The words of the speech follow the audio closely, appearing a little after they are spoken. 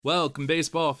Welcome,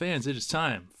 baseball fans. It is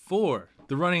time for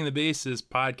the Running the Bases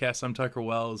podcast. I'm Tucker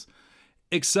Wells.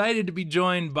 Excited to be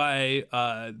joined by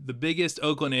the biggest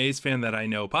Oakland A's fan that I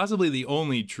know, possibly the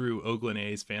only true Oakland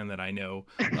A's fan that I know,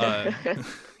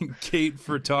 Kate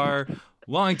Furtar,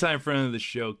 longtime friend of the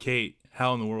show. Kate,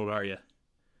 how in the world are you?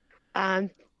 I'm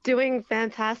doing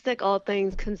fantastic, all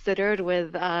things considered,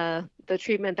 with the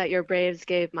treatment that your Braves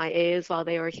gave my A's while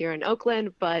they were here in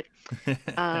Oakland. But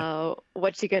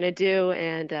what you gonna do?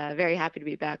 And very happy to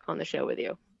be back on the show with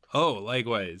you. Oh,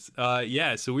 likewise.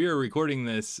 So we are recording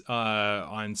this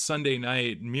on Sunday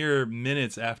night, mere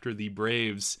minutes after the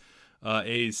Braves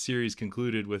A's series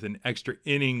concluded with an extra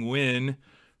inning win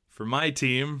for my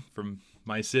team, from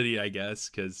my city, I guess,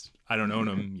 because I don't own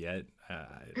them yet.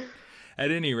 At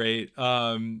any rate,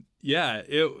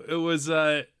 it was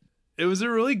a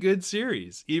really good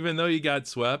series, even though you got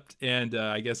swept, and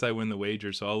I guess I win the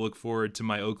wager, so I'll look forward to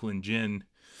my Oakland gin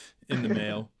in the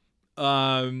mail.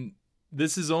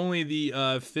 This is only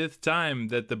the fifth time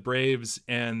that the Braves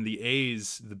and the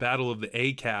A's, the battle of the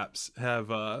A caps, have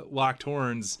locked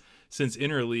horns since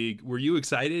interleague. Were you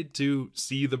excited to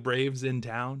see the Braves in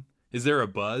town? Is there a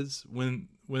buzz when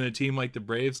a team like the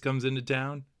Braves comes into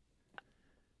town?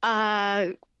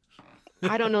 Uh,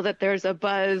 I don't know that there's a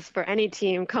buzz for any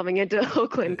team coming into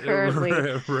Oakland currently,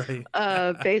 Right.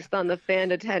 based on the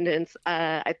fan attendance.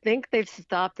 I think they've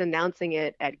stopped announcing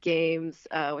it at games,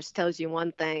 which tells you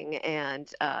one thing.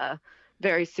 And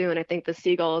very soon, I think the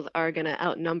Seagulls are going to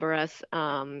outnumber us.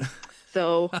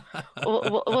 So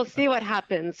we'll see what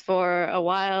happens. For a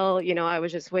while, I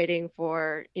was just waiting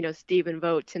for, Stephen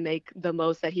Vogt to make the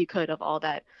most that he could of all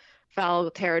that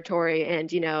foul territory and,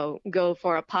 go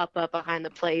for a pop-up behind the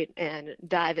plate and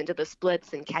dive into the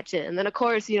splits and catch it. And then, of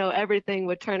course, everything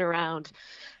would turn around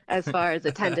as far as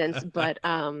attendance. But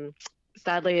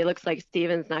sadly, it looks like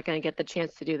Steven's not going to get the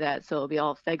chance to do that. So it'll be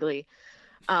all Fegley.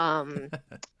 Um,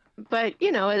 but,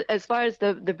 as far as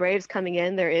the Braves coming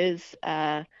in, there is,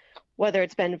 whether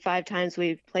it's been 5 times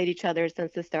we've played each other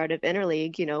since the start of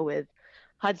interleague, with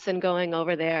Hudson going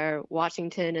over there,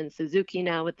 Washington and Suzuki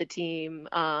now with the team.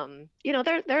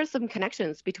 There are some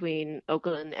connections between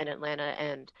Oakland and Atlanta,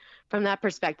 and from that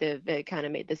perspective, it kind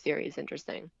of made the series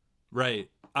interesting. Right.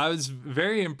 I was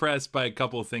very impressed by a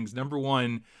couple of things. Number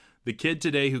one, the kid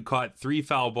today who caught 3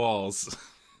 foul balls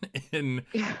in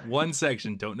one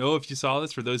section. Don't know if you saw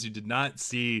this. For those who did not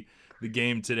see the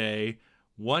game today,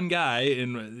 one guy,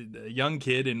 a young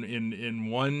kid in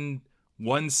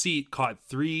one seat, caught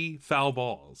 3 foul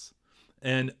balls.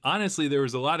 And honestly, there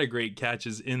was a lot of great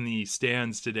catches in the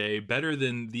stands today, better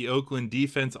than the Oakland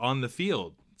defense on the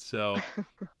field. So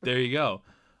there you go.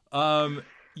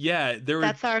 There were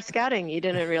That's our scouting. You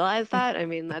didn't realize that? I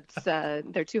mean, that's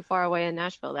they're too far away in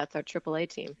Nashville. That's our AAA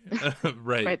team,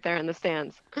 right. right there in the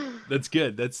stands. That's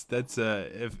good. That's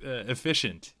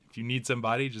efficient. If you need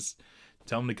somebody, just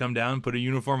tell them to come down, put a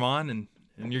uniform on, and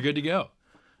you're good to go.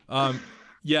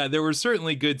 There were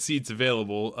certainly good seats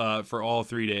available for all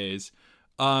 3 days.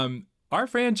 Our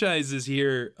franchises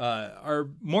here are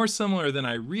more similar than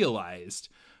I realized,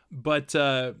 but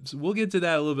so we'll get to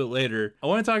that a little bit later. I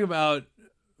want to talk about,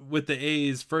 with the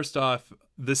A's, first off,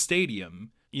 the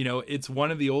stadium. It's one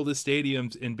of the oldest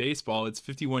stadiums in baseball. It's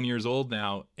 51 years old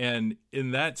now, and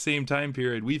in that same time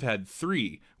period, we've had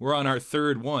 3. We're on our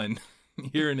 3rd one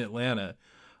here in Atlanta.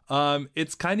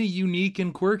 It's kind of unique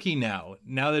and quirky now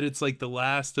that it's like the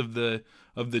last of the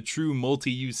true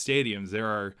multi-use stadiums. There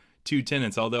are 2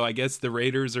 tenants, although I guess the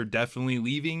Raiders are definitely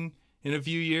leaving in a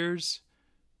few years,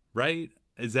 right?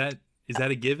 Is that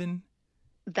a given?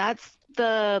 That's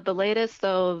the latest.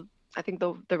 So I think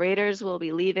the Raiders will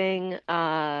be leaving.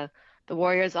 The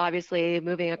Warriors obviously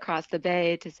moving across the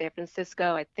bay to San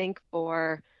Francisco, I think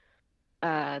for the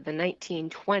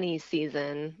 1920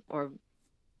 season, or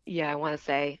yeah, I want to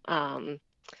say. So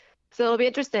it'll be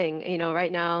interesting.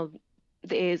 Right now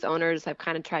the A's owners have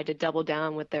kind of tried to double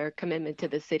down with their commitment to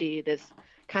the city, this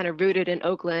kind of rooted in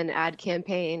Oakland ad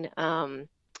campaign,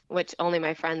 which only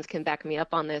my friends can back me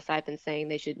up on this. I've been saying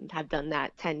they should have done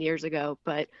that 10 years ago,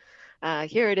 but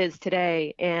here it is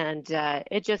today. And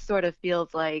it just sort of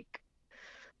feels like,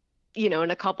 in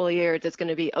a couple of years, it's going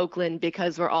to be Oakland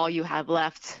because we're all you have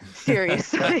left.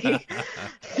 Seriously.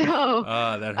 So,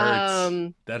 Oh, that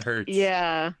hurts. That hurts.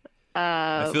 yeah.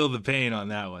 I Uh, feel the pain on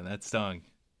that one. That stung.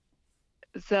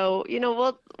 so,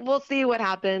 we'll see what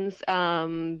happens.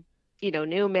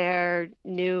 New mayor,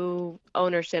 new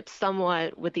ownership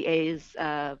somewhat with the A's,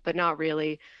 but not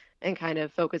really, and kind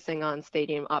of focusing on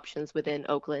stadium options within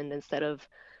Oakland instead of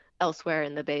elsewhere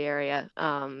in the Bay Area.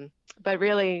 But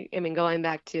really, I mean, going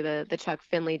back to the Chuck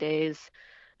Finley days,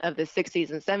 of the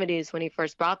 60s and 70s when he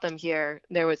first brought them here,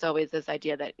 there was always this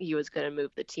idea that he was going to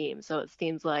move the team. So it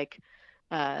seems like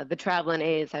the traveling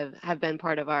A's have been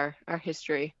part of our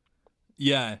history.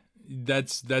 Yeah,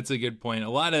 that's a good point. A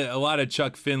lot of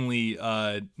Chuck Finley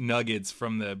nuggets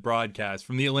from the broadcast,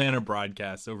 from the Atlanta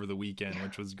broadcast over the weekend,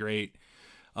 which was great.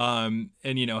 And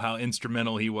how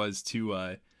instrumental he was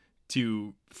to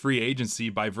free agency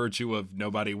by virtue of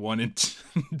nobody wanted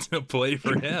to play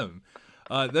for him.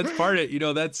 That's part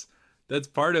of that's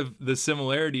part of the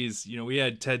similarities. We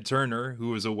had Ted Turner, who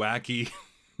was a wacky,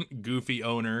 goofy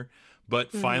owner,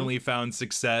 but finally found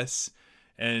success.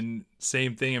 And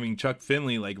same thing. I mean, Chuck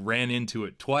Finley ran into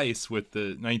it twice with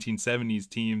the 1970s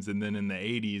teams, and then in the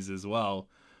 80s as well.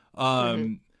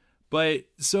 But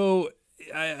so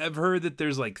I've heard that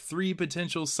there's 3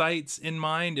 potential sites in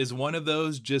mind. Is one of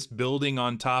those just building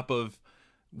on top of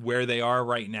where they are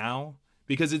right now?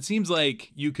 Because it seems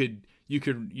like you could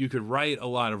right a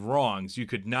lot of wrongs. You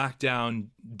could knock down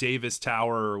Davis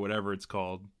Tower or whatever it's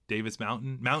called,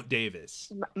 Mount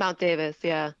Davis. Mount Davis,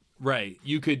 yeah. Right.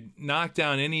 You could knock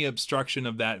down any obstruction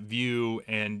of that view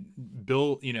and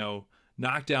build,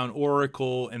 knock down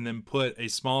Oracle and then put a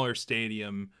smaller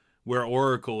stadium where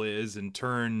Oracle is and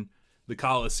turn the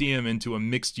Coliseum into a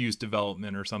mixed use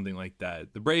development or something like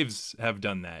that. The Braves have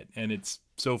done that, and it's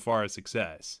so far a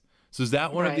success. So is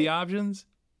that one of the options?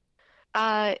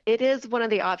 It is one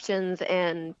of the options,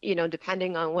 and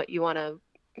depending on what you want to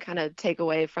kind of take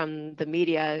away from the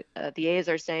media, the A's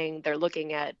are saying they're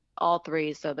looking at all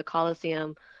 3. So the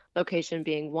Coliseum location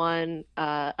being one,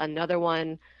 another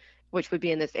one, which would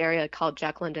be in this area called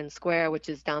Jack London Square, which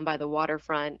is down by the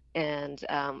waterfront, and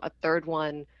a third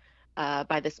one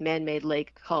by this man-made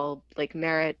lake called Lake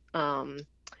Merritt,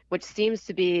 which seems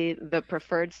to be the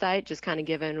preferred site, just kind of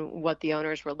given what the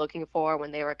owners were looking for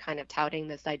when they were kind of touting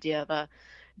this idea of a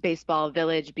baseball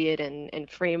village, be it in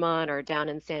Fremont or down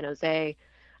in San Jose.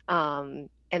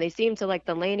 And they seem to like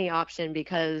the Laney option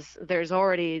because there's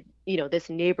already, this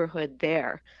neighborhood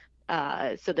there.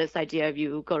 So this idea of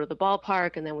you go to the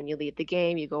ballpark and then when you leave the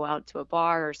game, you go out to a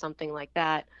bar or something like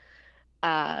that.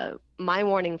 My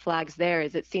warning flags there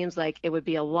is it seems like it would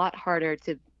be a lot harder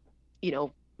to,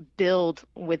 build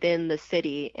within the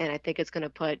city. And I think it's going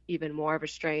to put even more of a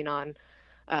strain on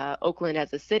Oakland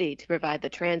as a city to provide the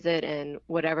transit and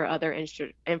whatever other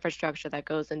infrastructure that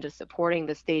goes into supporting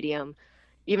the stadium.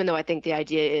 Even though I think the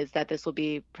idea is that this will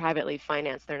be privately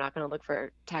financed, they're not going to look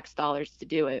for tax dollars to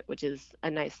do it, which is a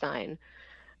nice sign.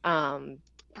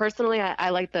 Personally, I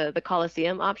like the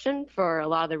Coliseum option for a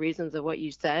lot of the reasons of what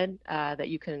you said, that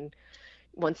you can,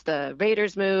 once the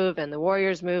Raiders move and the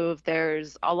Warriors move,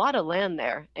 there's a lot of land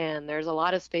there and there's a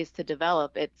lot of space to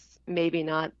develop. It's maybe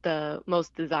not the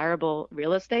most desirable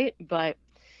real estate, but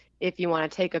if you want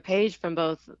to take a page from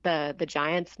both the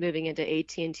Giants moving into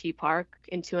AT&T Park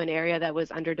into an area that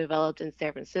was underdeveloped in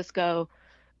San Francisco,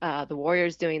 the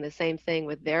Warriors doing the same thing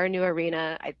with their new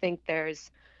arena, I think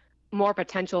there's more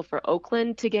potential for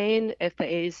Oakland to gain if the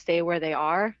A's stay where they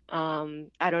are.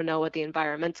 I don't know what the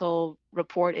environmental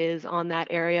report is on that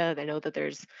area. I know that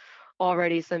there's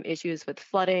already some issues with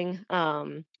flooding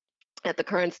at the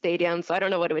current stadium, so I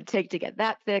don't know what it would take to get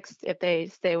that fixed if they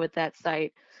stay with that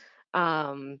site.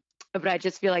 But I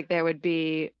just feel like there would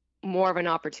be more of an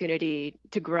opportunity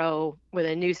to grow with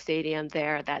a new stadium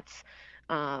there that's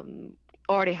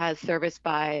already has service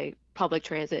by public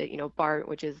transit. BART,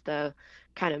 which is the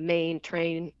kind of main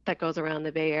train that goes around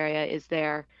the Bay Area, is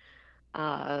there.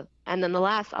 And then the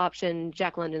last option,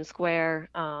 Jack London Square,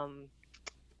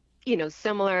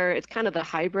 similar. It's kind of the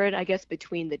hybrid, I guess,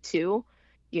 between the two.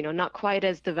 Not quite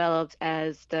as developed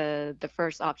as the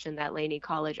first option, that Laney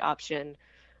College option.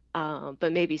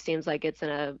 But maybe seems like it's in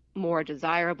a more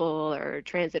desirable or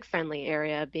transit-friendly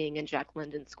area, being in Jack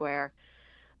London Square.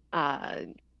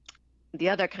 The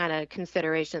other kind of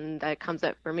consideration that comes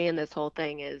up for me in this whole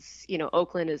thing is,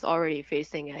 Oakland is already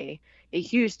facing a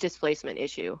huge displacement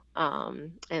issue,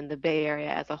 and the Bay Area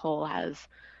as a whole has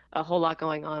a whole lot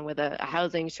going on with a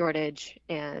housing shortage,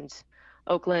 and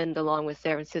Oakland, along with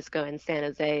San Francisco and San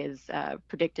Jose, is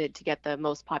predicted to get the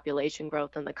most population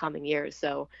growth in the coming years.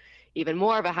 So even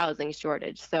more of a housing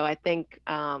shortage. So I think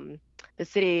the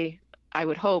city, I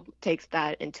would hope, takes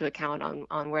that into account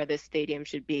on where this stadium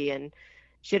should be, and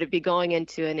should it be going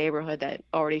into a neighborhood that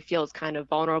already feels kind of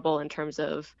vulnerable in terms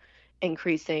of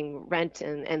increasing rent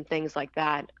and things like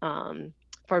that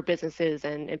for businesses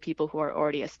and people who are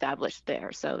already established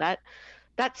there. So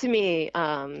that to me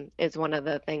is one of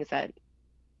the things that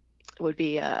would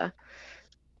be a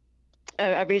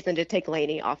reason to take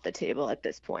Laney off the table at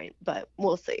this point, but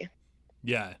we'll see.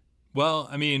 Yeah. Well,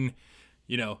 I mean,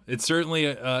 it's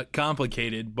certainly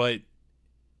complicated, but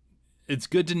it's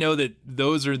good to know that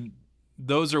those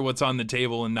are what's on the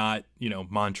table and not,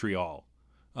 Montreal.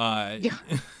 Yeah.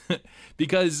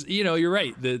 Because, you're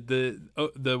right. The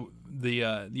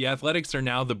Athletics are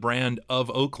now the brand of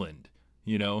Oakland.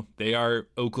 They are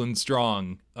Oakland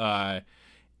strong.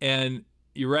 And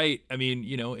you're right. I mean,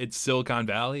 it's Silicon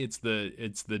Valley. It's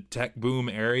the tech boom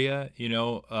area,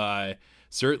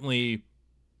 certainly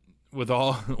with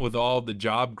all the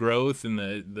job growth and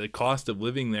the cost of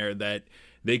living there, that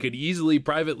they could easily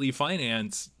privately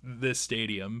finance this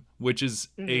stadium, which is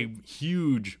a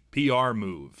huge PR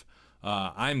move.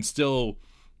 I'm still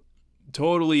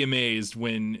totally amazed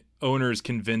when owners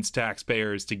convince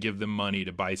taxpayers to give them money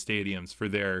to buy stadiums for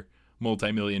their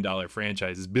multi-million-dollar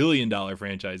franchises, billion-dollar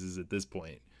franchises at this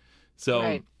point. So,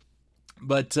 Right.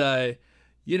 But,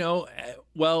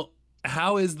 well,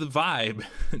 how is the vibe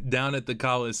down at the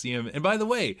Coliseum? And by the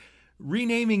way,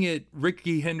 renaming it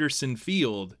Rickey Henderson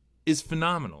Field is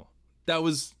phenomenal. I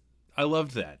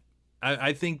loved that.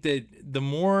 I think that the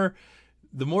more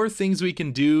things we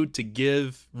can do to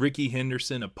give Rickey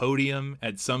Henderson a podium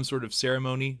at some sort of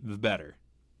ceremony, the better.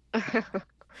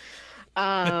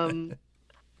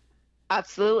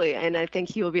 Absolutely. And I think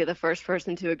he will be the first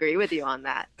person to agree with you on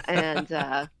that. And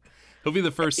he'll be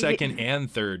the first, second, and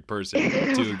third person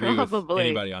to agree with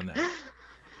anybody on that.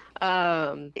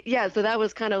 Yeah, so that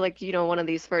was kind of like, one of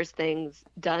these first things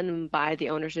done by the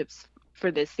ownerships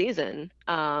for this season.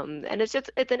 And it's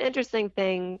an interesting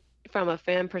thing from a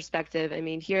fan perspective. I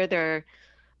mean, here their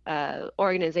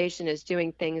organization is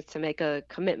doing things to make a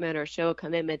commitment or show a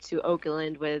commitment to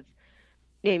Oakland with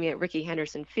naming it Rickey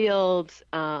Henderson Field.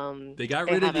 They got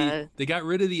rid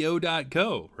of the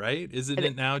O.co, right? Isn't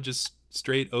it now just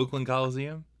straight Oakland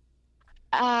Coliseum?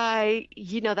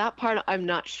 That part I'm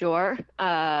not sure.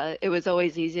 It was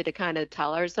always easy to kind of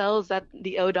tell ourselves that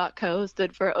the O.co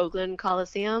stood for Oakland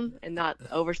Coliseum and not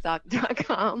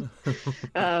Overstock.com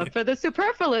for the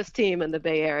superfluous team in the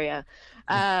Bay Area.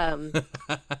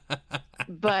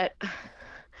 But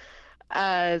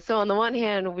so on the one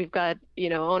hand, we've got,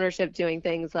 ownership doing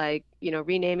things like,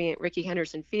 renaming it Rickey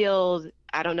Henderson Field.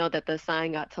 I don't know that the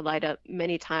sign got to light up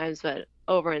many times, but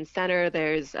over in center,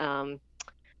 there's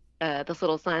this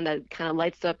little sign that kind of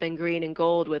lights up in green and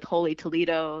gold with Holy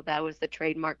Toledo. That was the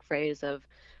trademark phrase of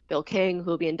Bill King,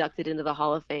 who will be inducted into the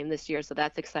Hall of Fame this year. So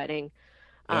that's exciting.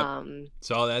 Yep.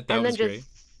 Saw that. That was great.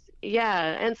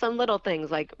 Yeah, and some little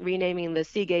things like renaming the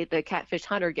Seagate the Catfish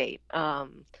Hunter Gate.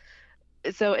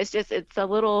 So it's a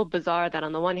little bizarre that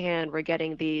on the one hand we're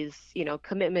getting these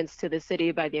commitments to the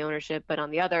city by the ownership, but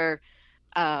on the other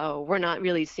we're not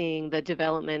really seeing the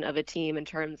development of a team in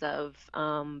terms of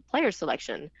player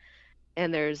selection.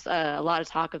 And there's a lot of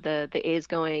talk of the A's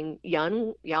going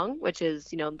young, which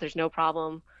is there's no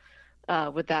problem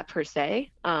with that per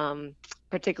se.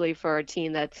 Particularly for a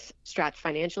team that's strapped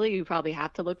financially, you probably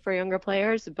have to look for younger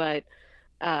players, but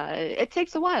it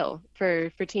takes a while for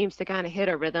teams to kind of hit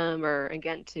a rhythm and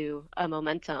get into a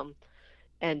momentum.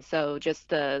 And so just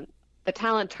the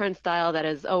talent turnstile that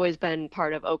has always been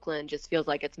part of Oakland just feels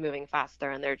like it's moving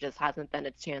faster, and there just hasn't been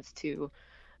a chance to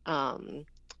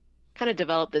kind of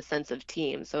develop this sense of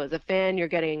team. So as a fan, you're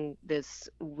getting this,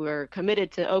 we're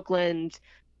committed to Oakland,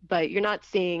 but you're not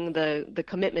seeing the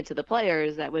commitment to the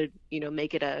players that would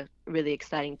make it a really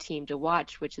exciting team to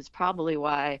watch, which is probably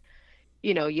why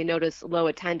you notice low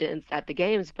attendance at the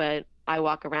games. But I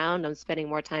walk around, I'm spending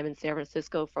more time in San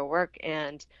Francisco for work,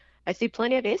 and I see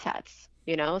plenty of A's hats,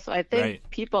 so I think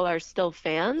people are still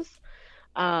fans.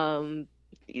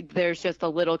 There's just a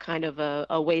little kind of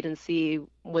a wait and see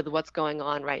with what's going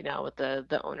on right now with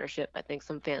the ownership. I think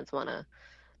some fans want to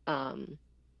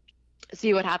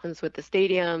see what happens with the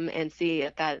stadium and see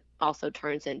if that also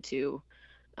turns into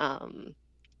the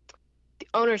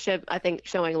ownership, I think,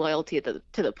 showing loyalty to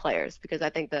the players, because I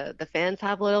think the fans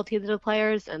have loyalty to the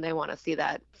players, and they want to see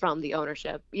that from the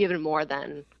ownership even more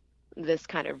than this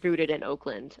kind of rooted in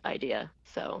Oakland idea.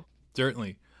 So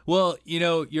certainly. Well,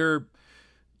 you're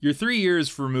 3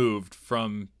 years removed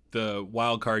from the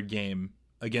wild card game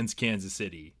against Kansas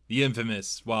City, the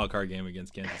infamous wild card game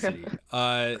against Kansas City.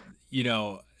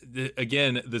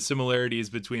 Again, the similarities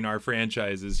between our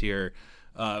franchises here.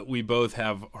 We both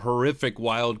have horrific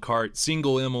wild card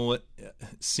single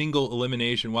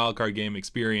elimination wild card game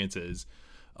experiences.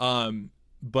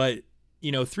 But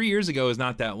 3 years ago is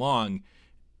not that long.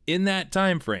 In that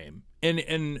time frame, and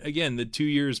again, the 2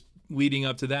 years leading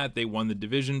up to that, they won the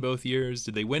division both years.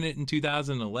 Did they win it in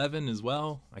 2011 as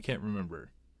well? I can't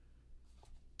remember.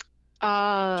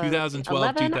 2012,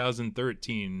 11?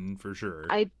 2013 for sure.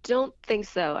 I don't think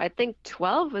so. I think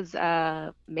 12 was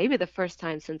maybe the first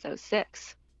time since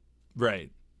 06.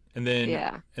 Right. and then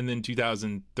Yeah.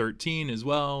 2013 as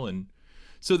well. And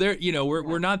so there,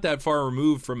 we're not that far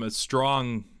removed from a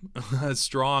strong a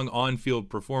strong on-field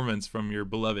performance from your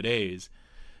beloved A's.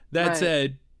 That Right.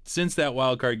 said, since that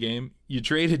wild card game, you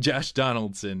traded Josh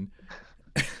Donaldson,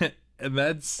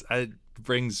 and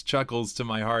brings chuckles to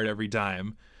my heart every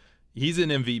time. He's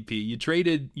an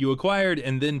MVP. You acquired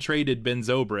and then traded Ben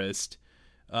Zobrist.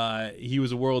 He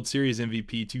was a World Series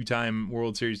MVP, two-time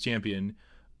World Series champion.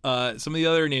 Some of the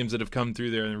other names that have come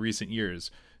through there in the recent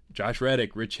years: Josh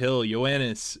Reddick, Rich Hill,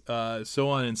 Yoenis, so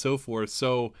on and so forth.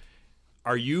 So,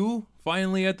 are you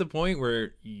finally at the point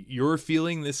where you're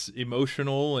feeling this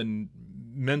emotional and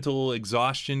mental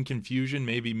exhaustion, confusion,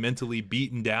 maybe mentally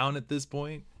beaten down at this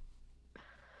point?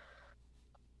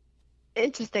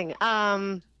 Interesting.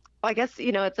 I guess,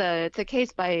 it's a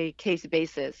case by case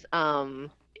basis.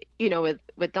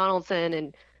 With Donaldson,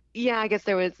 and yeah, I guess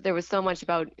there was so much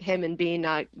about him and Bean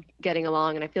not getting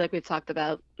along, and I feel like we've talked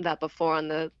about that before on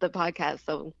the podcast,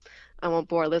 so I won't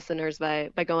bore listeners by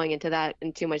going into that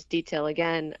in too much detail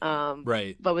again.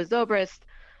 Right. But with Zobrist,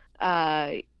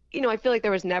 I feel like there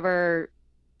was never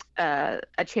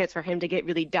a chance for him to get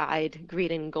really dyed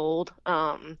green and gold.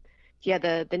 He had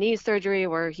the knee surgery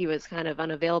where he was kind of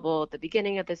unavailable at the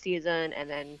beginning of the season and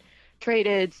then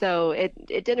traded, so it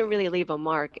didn't really leave a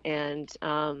mark. And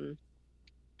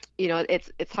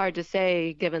it's hard to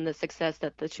say, given the success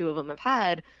that the two of them have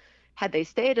had they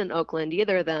stayed in Oakland,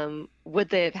 either of them, would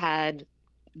they have had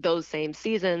those same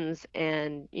seasons?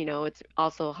 And it's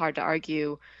also hard to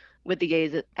argue with the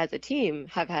A's as a team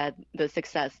have had the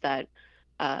success that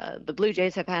the Blue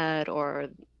Jays have had, or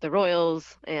the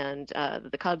Royals and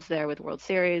the Cubs there with World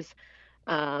Series.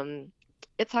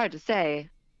 It's hard to say.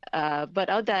 But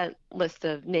of that list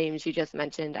of names you just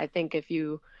mentioned, I think if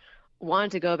you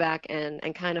wanted to go back and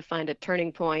kind of find a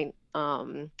turning point,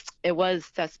 it was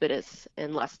Cespedes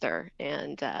and Lester,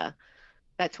 and that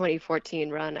 2014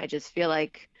 run. I just feel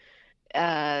like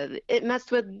it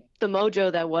messed with the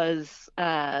mojo that was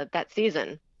that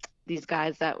season. These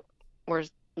guys that were,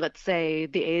 let's say,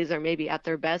 the A's are maybe at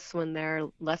their best when they're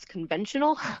less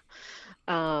conventional.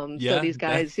 So these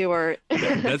guys who are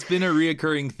that's been a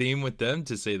reoccurring theme with them,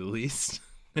 to say the least.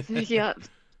 yeah.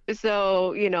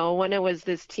 So, when it was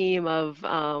this team of,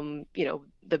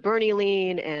 the Bernie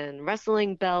lean and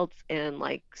wrestling belts and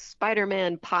like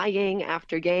Spider-Man pieing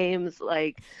after games,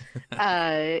 like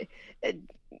uh,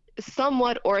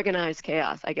 somewhat organized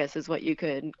chaos, I guess is what you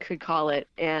could call it.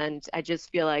 And I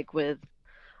just feel like with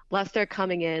Lester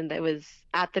coming in, that was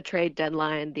at the trade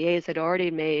deadline, the A's had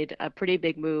already made a pretty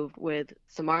big move with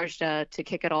Samardzija to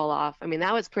kick it all off. I mean,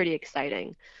 that was pretty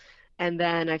exciting. And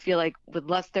then I feel like with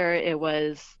Lester, it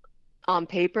was on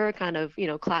paper kind of,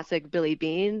 classic Billy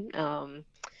Beane,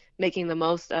 making the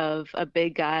most of a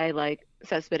big guy like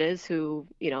Cespedes, who,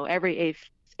 every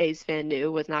A's fan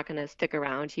knew was not going to stick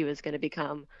around. He was going to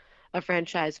become a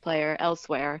franchise player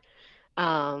elsewhere.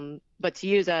 But to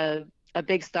use a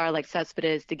big star like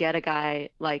Cespedes to get a guy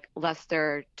like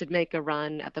Lester to make a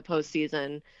run at the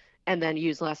postseason, and then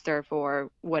use Lester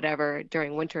for whatever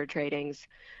during winter tradings.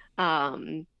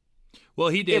 Well,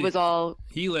 he did. It was all.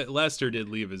 Lester did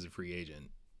leave as a free agent,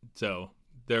 so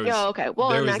there was. Oh, okay.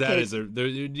 Well, there in was that case,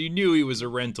 you knew he was a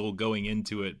rental going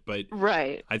into it, but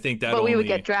right. I think that. But we would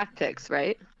get draft picks,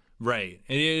 right? Right,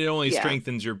 and it only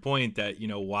strengthens your point that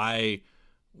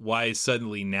why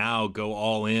suddenly now go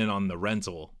all in on the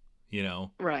rental.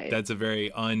 Right. That's a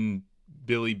very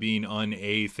Billy Beane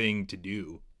A thing to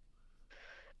do.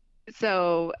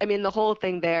 So, I mean, the whole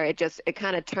thing there, it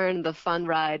kind of turned the fun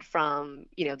ride from,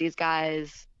 these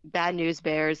guys, bad news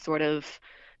bears sort of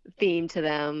theme to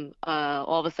them,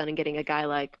 all of a sudden getting a guy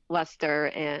like Lester,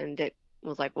 and it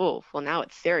was like, oh, well, now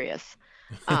it's serious.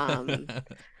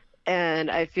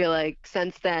 And I feel like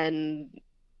since then,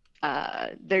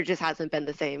 there just hasn't been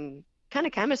the same kind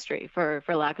of chemistry, for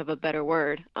lack of a better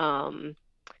word. And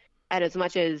as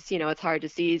much as, it's hard to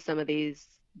see some of these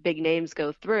big names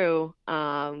go through,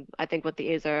 I think what the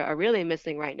A's are really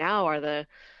missing right now are the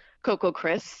Coco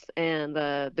Chris and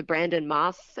the Brandon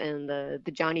Moss and the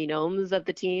Johnny Gnomes of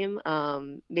the team.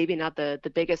 Maybe not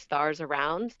the biggest stars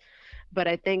around, but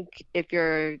I think if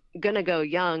you're going to go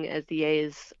young, as the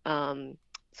A's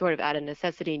sort of out of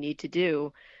necessity need to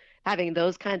do, having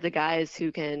those kinds of guys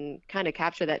who can kind of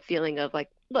capture that feeling of like,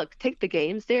 look, take the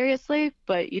game seriously,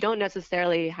 but you don't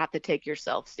necessarily have to take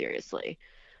yourself seriously.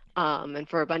 And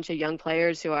for a bunch of young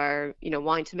players who are,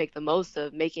 wanting to make the most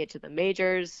of making it to the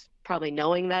majors, probably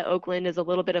knowing that Oakland is a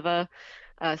little bit of a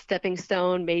stepping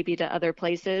stone maybe to other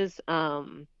places,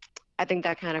 I think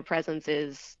that kind of presence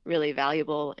is really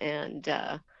valuable. And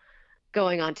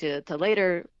going on to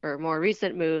later or more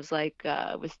recent moves like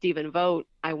with Stephen Vogt,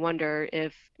 I wonder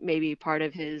if maybe part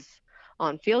of his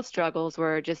on-field struggles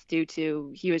were just due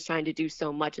to he was trying to do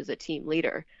so much as a team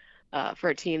leader for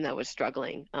a team that was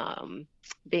struggling.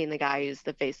 Being the guy who's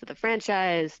the face of the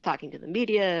franchise, talking to the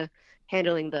media,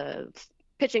 handling the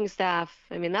pitching staff.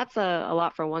 I mean, that's a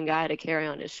lot for one guy to carry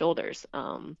on his shoulders.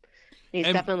 He's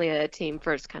And definitely a team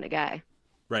first kind of guy.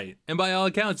 right, and by all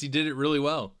accounts, he did it really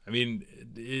well. I mean,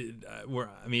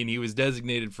 he was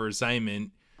designated for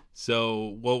assignment.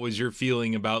 So, what was your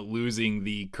feeling about losing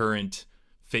the current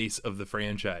face of the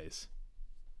franchise?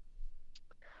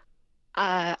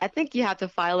 I think you have to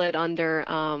file it under,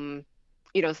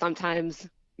 sometimes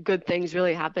good things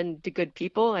really happen to good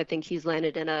people. I think he's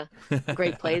landed in a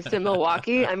great place in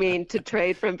Milwaukee. I mean, to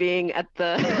trade from being at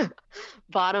the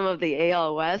bottom of the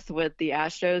AL West with the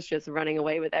Astros just running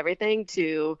away with everything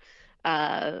to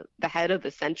the head of the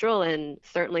Central, and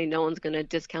certainly no one's going to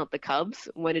discount the Cubs.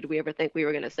 When did we ever think we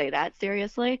were going to say that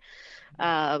seriously?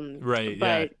 Right, yeah.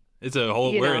 But It's a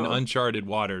whole we're in know, uncharted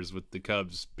waters with the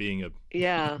Cubs being a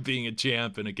yeah. being a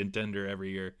champ and a contender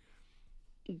every year.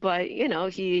 But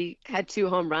he had 2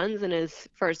 home runs in his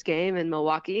first game in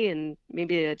Milwaukee, and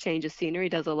maybe a change of scenery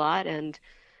does a lot. And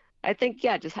I think,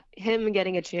 yeah, just him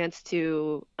getting a chance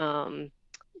to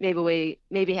maybe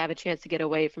have a chance to get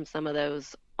away from some of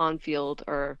those on-field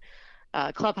or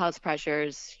clubhouse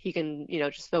pressures. He can,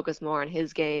 just focus more on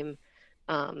his game.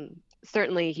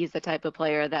 Certainly, he's the type of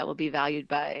player that will be valued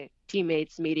by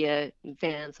teammates, media, and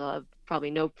fans. He'll have probably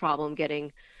no problem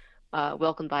getting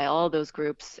welcomed by all those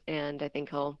groups, and I think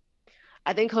he'll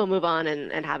move on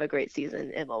and have a great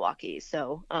season in Milwaukee.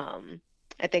 So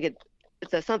I think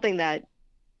it's something that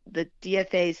the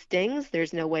DFA stings.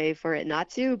 There's no way for it not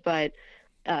to, but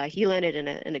he landed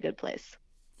in a good place.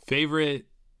 Favorite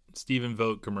Stephen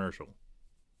Vogt commercial,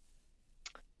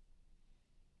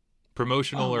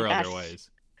 promotional or Gosh. otherwise?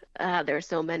 There are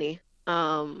so many.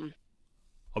 I'll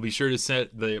be sure to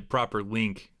set the proper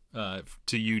link to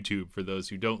YouTube for those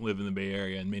who don't live in the Bay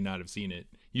Area and may not have seen it.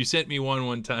 You sent me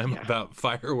one time about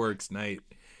fireworks night.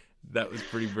 That was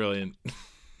pretty brilliant.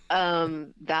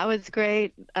 That was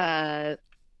great. I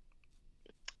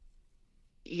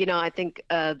think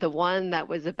the one that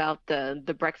was about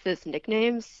the breakfast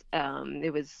nicknames,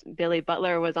 it was Billy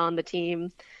Butler was on the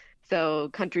team. So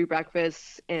country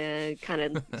breakfast, and kind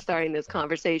of starting this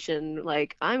conversation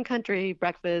like, I'm country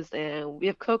breakfast and we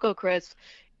have Cocoa Crisp.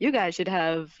 You guys should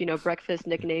have, breakfast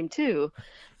nickname too.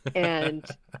 And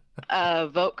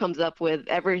Vogt comes up with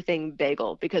everything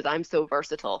bagel because I'm so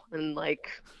versatile. And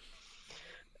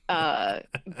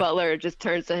Butler just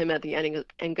turns to him at the end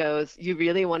and goes, "You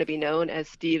really want to be known as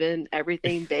Steven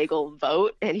Everything Bagel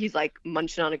Vogt?" And he's like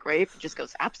munching on a grape, just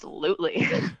goes, "Absolutely."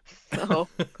 So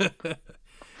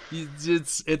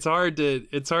it's hard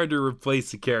to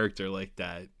replace a character like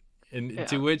that, and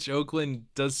to which Oakland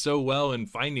does so well in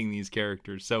finding these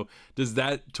characters. So does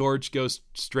that torch go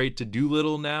straight to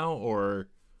Doolittle now, or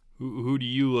who do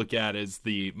you look at as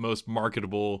the most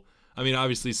marketable? I mean,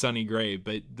 obviously Sonny Gray,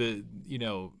 but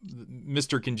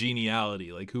Mr.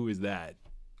 Congeniality, like, who is that?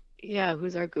 Yeah,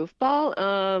 who's our goofball?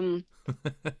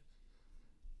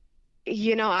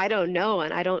 I don't know,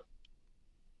 and I don't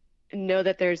know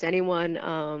that there's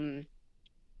anyone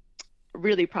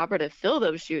really proper to fill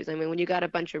those shoes. I mean, when you got a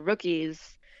bunch of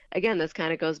rookies, again, this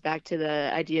kind of goes back to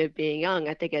the idea of being young.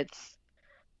 I think it's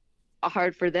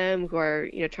hard for them who are,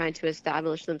 trying to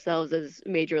establish themselves as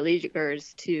major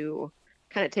leaguers to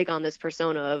kind of take on this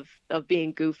persona of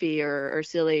being goofy or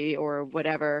silly or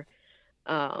whatever,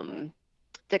 to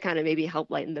kind of maybe help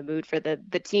lighten the mood for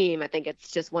the team. I think it's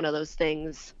just one of those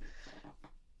things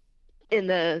in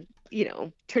the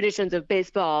traditions of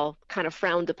baseball kind of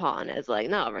frowned upon as like,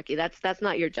 no, Ricky, that's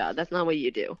not your job. That's not what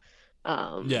you do.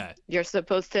 You're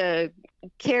supposed to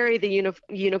carry the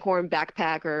unicorn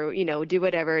backpack or, do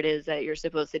whatever it is that you're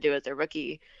supposed to do as a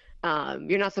rookie.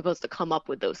 You're not supposed to come up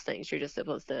with those things. You're just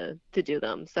supposed to do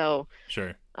them. So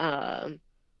sure.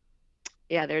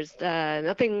 There's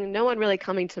no one really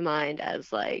coming to mind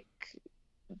as like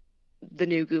the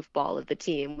new goofball of the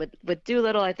team. With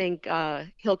Doolittle, I think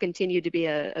he'll continue to be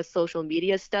a social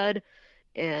media stud,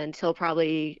 and he'll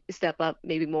probably step up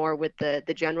maybe more with the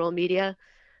general media.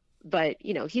 But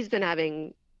he's been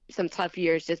having some tough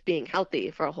years just being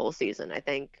healthy for a whole season. I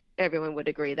think everyone would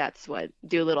agree that's what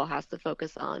Doolittle has to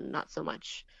focus on, not so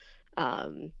much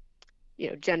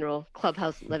general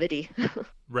clubhouse levity.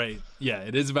 Right. Yeah,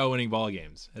 it is about winning ball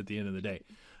games at the end of the day.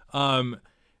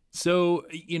 So,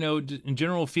 in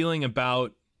general feeling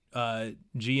about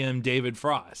GM David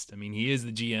Frost. I mean, he is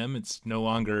the GM. It's no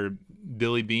longer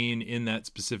Billy Beane in that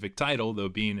specific title, though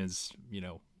Beane is,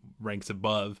 ranks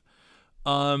above.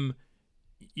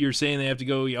 You're saying they have to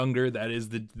go younger. That is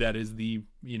the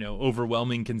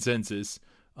overwhelming consensus.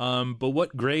 But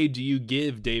what grade do you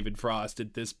give David Frost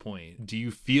at this point? Do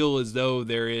you feel as though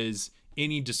there is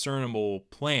any discernible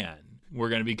plan? We're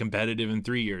going to be competitive in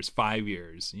 3 years, 5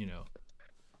 years,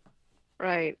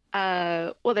 Right.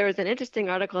 Well, there was an interesting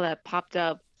article that popped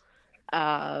up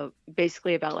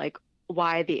basically about like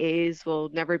why the A's will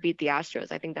never beat the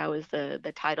Astros. I think that was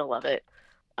the title of it.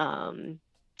 Um,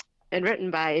 and written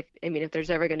by, I mean, if there's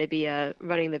ever going to be a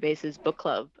Running the Bases book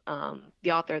club,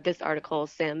 the author of this article,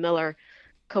 Sam Miller,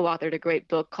 co-authored a great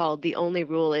book called The Only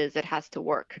Rule Is It Has to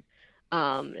Work.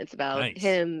 It's about Nice.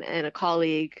 him and a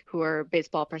colleague who are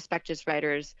baseball prospectus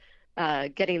writers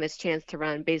getting this chance to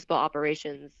run baseball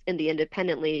operations in the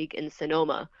Independent League in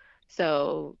Sonoma.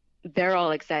 So they're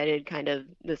all excited, kind of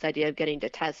this idea of getting to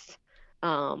test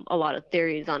a lot of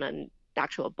theories on an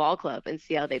actual ball club and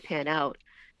see how they pan out.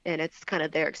 And it's kind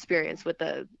of their experience with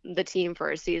the team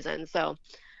for a season. So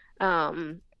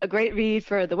a great read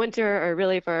for the winter or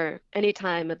really for any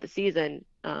time of the season.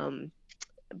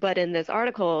 But in this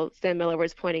article, Sam Miller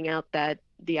was pointing out that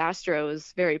the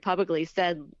Astros very publicly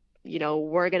said,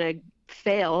 we're going to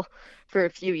fail for a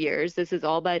few years. This is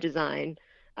all by design,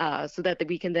 so that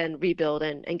we can then rebuild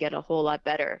and get a whole lot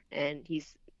better. And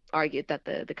he's argued that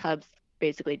the Cubs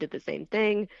basically did the same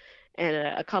thing. And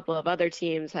a couple of other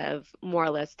teams have more or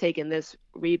less taken this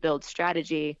rebuild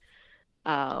strategy,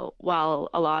 while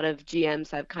a lot of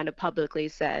GMs have kind of publicly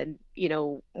said,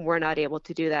 we're not able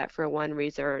to do that for one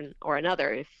reason or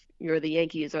another. If you're the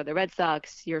Yankees or the Red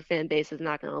Sox, your fan base is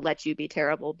not going to let you be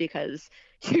terrible because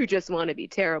you just want to be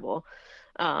terrible.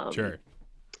 Sure.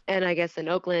 And I guess in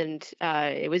Oakland,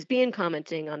 it was Bean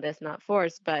commenting on this, not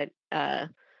Force, but the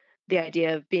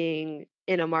idea of being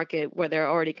in a market where they're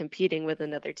already competing with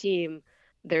another team,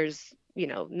 there's,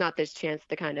 not this chance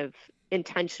to kind of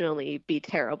intentionally be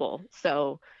terrible.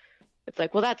 So it's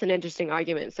like, well, that's an interesting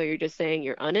argument. So you're just saying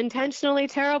you're unintentionally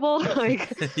terrible?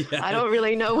 Like, Yeah. I don't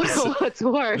really know what's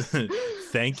worse.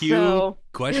 Thank you. So,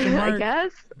 Question mark? I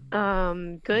guess.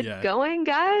 Good going,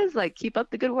 guys. Like, keep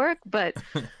up the good work. But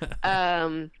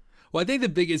well, I think the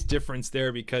biggest difference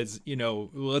there, because,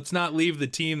 let's not leave the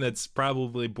team that's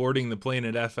probably boarding the plane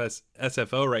at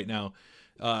SFO right now.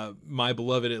 My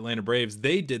beloved Atlanta Braves,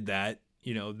 they did that.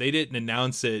 They didn't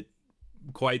announce it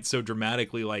quite so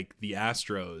dramatically like the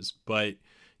Astros, but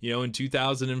in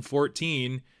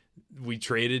 2014 we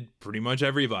traded pretty much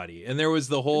everybody, and there was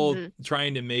the whole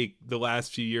trying to make the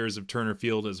last few years of Turner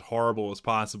Field as horrible as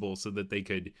possible so that they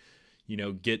could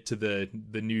get to the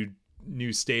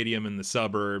new stadium in the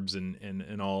suburbs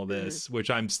and all this,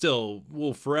 which I'm still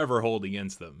will forever hold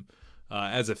against them.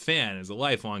 As a fan, as a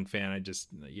lifelong fan, I just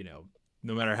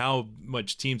no matter how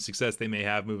much team success they may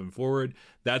have moving forward,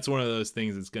 that's one of those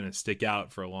things that's going to stick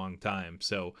out for a long time.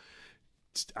 So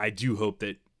I do hope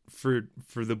that for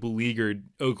the beleaguered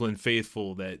Oakland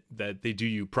faithful that they do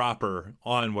you proper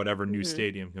on whatever new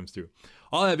stadium comes through.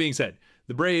 All that being said,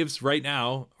 the Braves right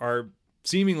now are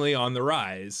seemingly on the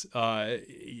rise.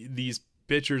 These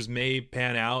pitchers may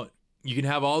pan out. You can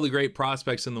have all the great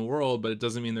prospects in the world, but it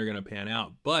doesn't mean they're going to pan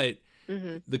out. But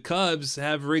the Cubs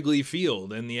have Wrigley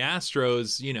Field, and the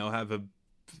Astros, have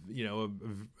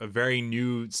a very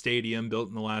new stadium built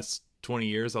in the last 20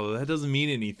 years, although that doesn't mean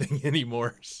anything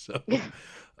anymore. So,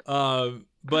 and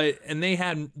they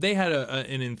had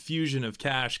an infusion of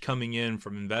cash coming in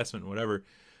from investment, whatever.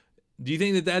 Do you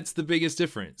think that that's the biggest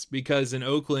difference? Because in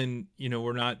Oakland,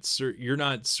 you're not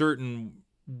certain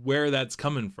where that's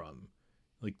coming from.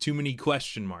 Like, too many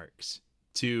question marks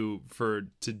to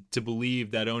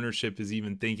believe that ownership is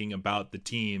even thinking about the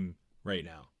team right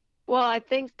now. Well, I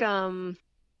think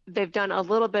they've done a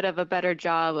little bit of a better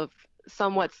job of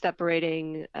somewhat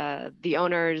separating the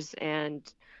owners and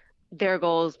their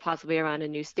goals, possibly around a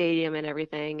new stadium and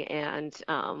everything, and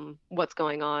what's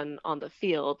going on the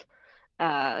field.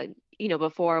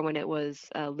 Before, when it was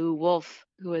Lou Wolf,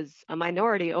 who was a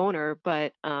minority owner,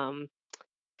 but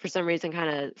for some reason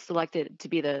kind of selected to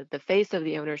be the face of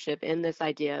the ownership in this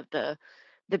idea of the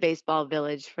baseball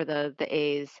village for the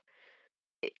A's.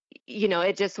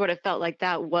 It just sort of felt like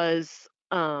that was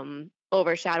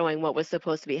overshadowing what was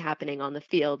supposed to be happening on the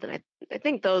field. And I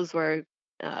think those were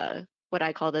what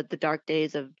I call the dark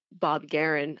days of Bob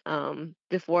Guerin,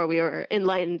 before we were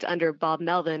enlightened under Bob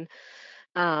Melvin.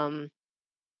 So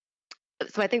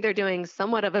I think they're doing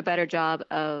somewhat of a better job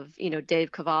of,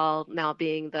 Dave Cavall now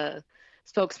being the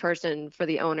spokesperson for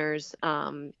the owners.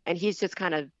 And he's just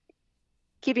kind of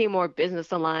keeping more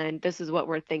business aligned. This is what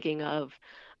we're thinking of,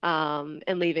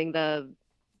 and leaving the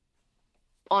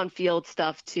on-field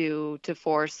stuff to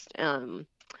Force,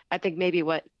 I think maybe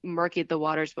what murkied the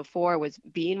waters before was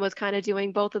Bean was kind of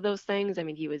doing both of those things. I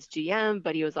mean, he was GM,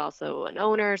 but he was also an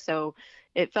owner, so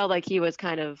it felt like he was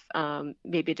kind of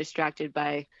maybe distracted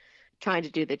by trying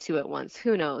to do the two at once.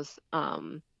 Who knows?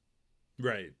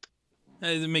 Right.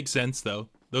 It makes sense though.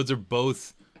 Those are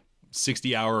both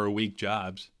 60-hour-a-week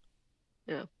jobs.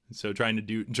 Yeah. So trying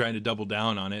to double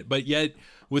down on it, but yet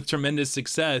with tremendous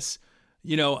success.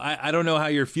 I don't know how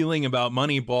you're feeling about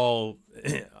Moneyball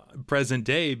present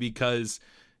day, because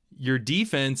your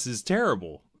defense is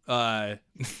terrible. Oh,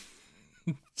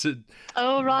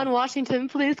 Ron Washington,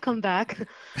 please come back.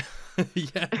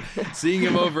 Yeah, seeing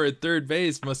him over at third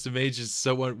base must have made you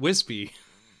somewhat wispy.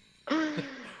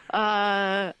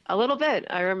 A little bit.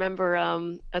 I remember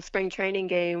a spring training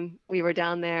game. We were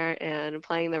down there and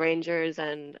playing the Rangers,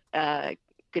 and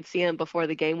could see him before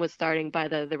the game was starting by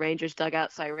the Rangers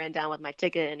dugout. So I ran down with my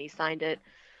ticket, and he signed it.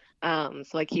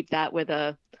 So I keep that with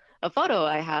a photo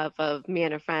I have of me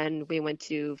and a friend. We went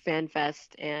to Fan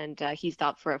Fest, and he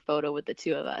stopped for a photo with the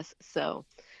two of us. So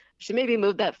I should maybe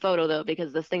move that photo though,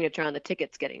 because the signature on the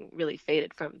ticket's getting really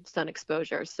faded from sun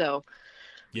exposure. So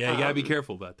yeah, you gotta be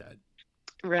careful about that.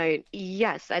 Right.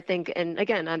 Yes, I think, and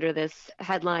again, under this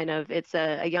headline of it's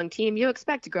a young team, you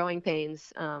expect growing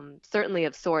pains, certainly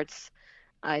of sorts.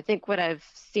 I think what I've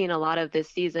seen a lot of this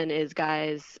season is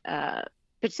guys,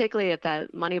 particularly at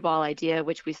that Moneyball idea,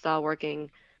 which we saw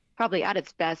working probably at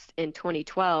its best in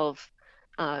 2012,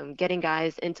 getting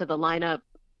guys into the lineup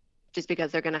just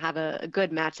because they're going to have a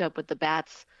good matchup with the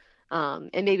bats.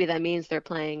 And maybe that means they're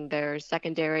playing their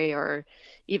secondary or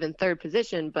even third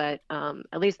position, but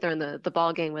at least they're in the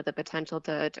ball game with the potential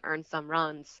to earn some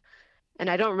runs. And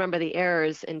I don't remember the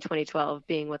errors in 2012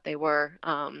 being what they were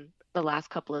the last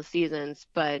couple of seasons,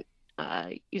 but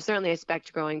you certainly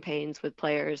expect growing pains with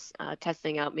players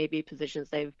testing out maybe positions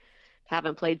they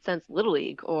haven't played since Little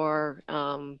League, or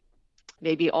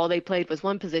maybe all they played was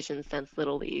one position since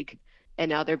Little League, and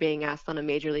now they're being asked on a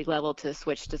major league level to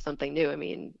switch to something new. I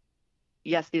mean,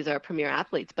 yes, these are premier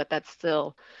athletes, but that's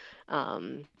still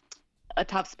a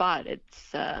tough spot.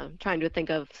 It's trying to think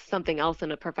of something else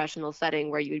in a professional setting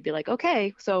where you'd be like,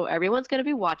 okay, so everyone's going to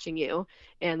be watching you,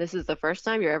 and this is the first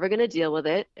time you're ever going to deal with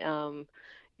it. And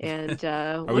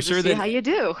we'll just see how you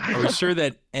do. Are we sure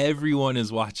that everyone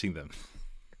is watching them?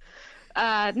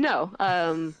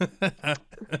 No.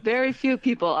 Very few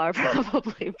people are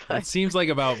probably. But, it seems like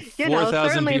about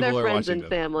 4,000 people are friends watching and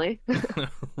family.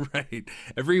 Right.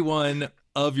 Everyone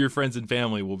of your friends and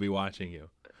family will be watching you.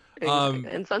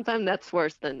 And sometimes that's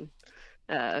worse than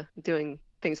doing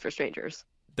things for strangers.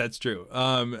 That's true.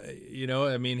 I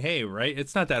mean, hey, right?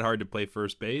 It's not that hard to play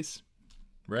first base,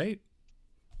 right?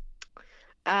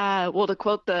 Well, to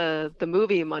quote the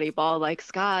movie Moneyball, like,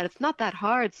 Scott, it's not that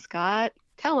hard, Scott.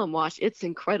 Tell him, Wash, it's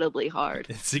incredibly hard.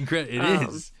 It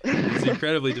is. It's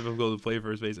incredibly difficult to play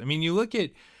first base. I mean, you look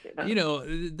at,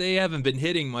 they haven't been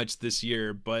hitting much this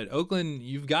year, but Oakland,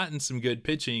 you've gotten some good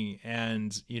pitching,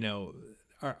 and,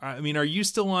 are you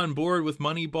still on board with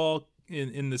Moneyball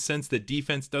in the sense that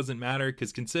defense doesn't matter?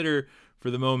 Because consider for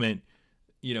the moment,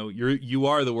 you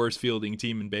are the worst fielding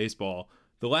team in baseball.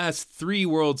 The last 3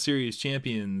 World Series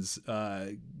champions,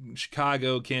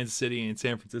 Chicago, Kansas City, and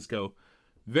San Francisco,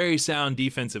 very sound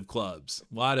defensive clubs.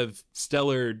 A lot of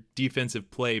stellar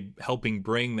defensive play helping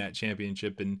bring that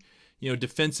championship, and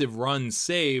defensive runs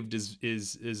saved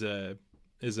is a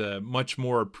much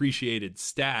more appreciated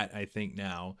stat, I think.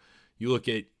 Now you look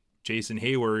at Jason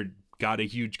Hayward, got a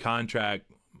huge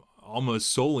contract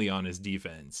almost solely on his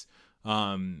defense,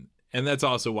 and that's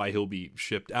also why he'll be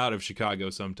shipped out of Chicago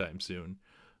sometime soon.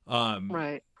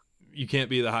 Right. You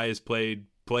can't be the highest paid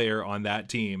player on that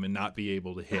team and not be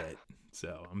able to hit.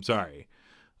 So I'm sorry.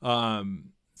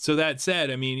 So that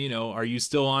said, I mean, are you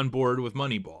still on board with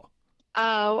Moneyball?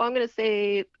 Well, I'm going to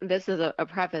say this is a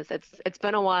preface. It's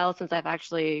been a while since I've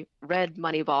actually read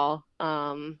Moneyball,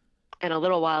 and a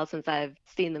little while since I've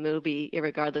seen the movie,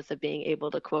 regardless of being able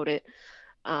to quote it.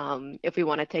 If we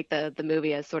want to take the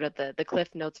movie as sort of the Cliff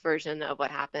Notes version of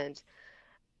what happened.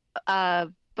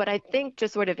 But I think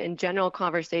just sort of in general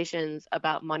conversations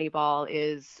about Moneyball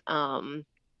is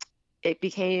it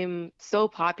became so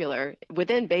popular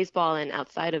within baseball and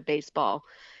outside of baseball.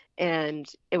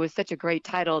 And it was such a great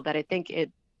title that I think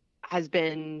it has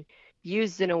been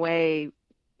used in a way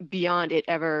beyond it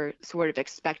ever sort of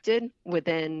expected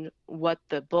within what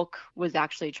the book was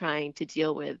actually trying to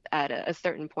deal with at a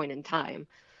certain point in time.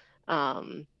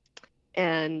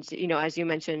 And, as you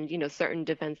mentioned, certain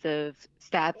defensive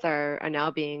stats are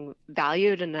now being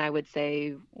valued. And I would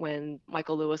say when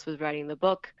Michael Lewis was writing the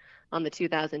book on the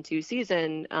 2002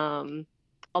 season,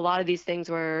 a lot of these things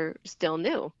were still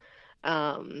new.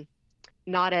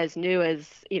 not as new as,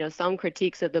 some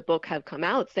critiques of the book have come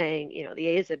out saying, the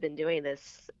A's have been doing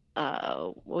this,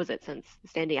 what was it, since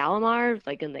Sandy Alomar,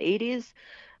 like in the 80s.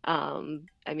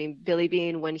 I mean, Billy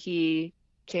Beane, when he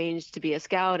changed to be a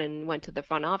scout and went to the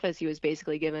front office, he was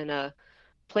basically given a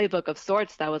playbook of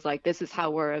sorts that was like, this is how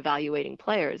we're evaluating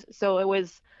players. So it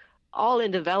was all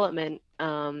in development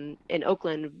in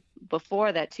Oakland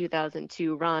before that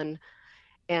 2002 run.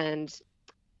 And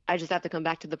I just have to come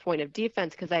back to the point of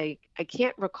defense because I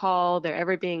can't recall there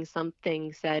ever being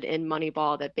something said in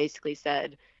Moneyball that basically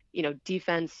said,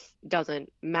 defense doesn't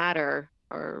matter,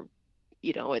 or,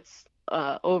 it's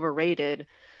overrated.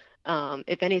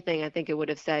 If anything, I think it would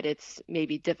have said it's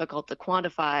maybe difficult to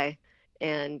quantify.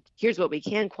 And here's what we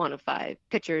can quantify: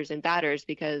 pitchers and batters,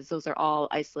 because those are all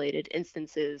isolated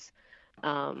instances.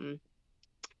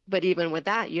 But even with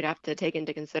that, you'd have to take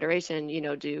into consideration,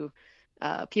 do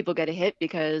people get a hit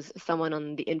because someone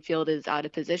on the infield is out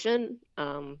of position?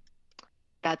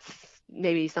 That's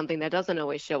maybe something that doesn't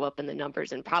always show up in the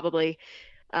numbers, and probably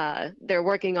they're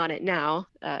working on it now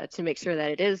to make sure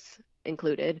that it is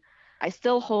included. I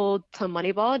still hold to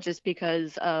Moneyball just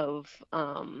because of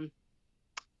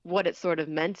what it sort of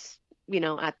meant,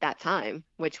 at that time,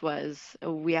 which was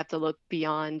we have to look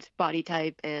beyond body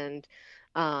type and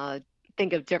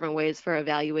think of different ways for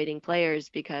evaluating players,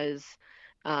 because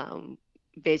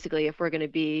basically, if we're going to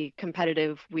be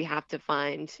competitive, we have to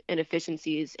find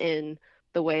inefficiencies in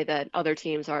the way that other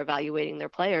teams are evaluating their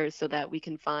players so that we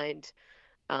can find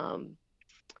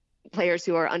players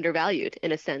who are undervalued,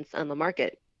 in a sense, on the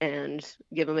market and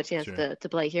give them a chance Sure. to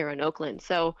play here in Oakland.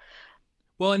 So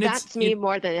Well, and that, to me,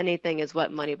 more than anything, is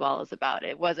what Moneyball is about.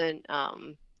 It wasn't,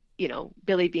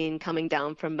 Billy Beane coming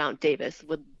down from Mount Davis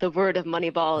with the word of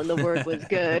Moneyball, and the word was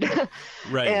good.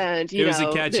 right. And, It was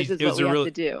a catchy, this is it was what we a have real,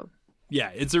 to do. yeah,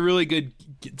 it's a really good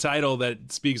title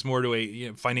that speaks more to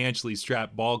a financially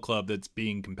strapped ball club that's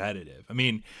being competitive. I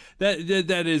mean, that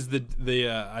is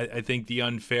I think the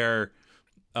unfair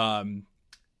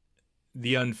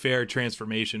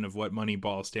transformation of what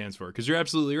Moneyball stands for. Because you're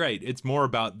absolutely right. It's more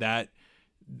about that,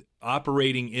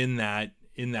 operating in that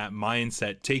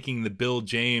mindset, taking the Bill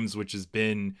James, which has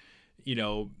been,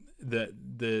 the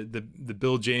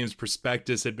Bill James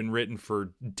prospectus had been written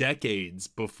for decades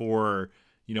before,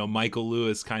 Michael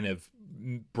Lewis kind of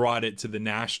brought it to the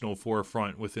national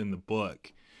forefront within the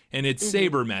book. And it's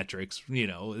sabermetrics,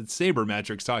 it's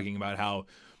sabermetrics talking about how,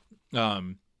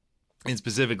 and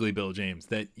specifically Bill James,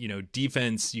 that,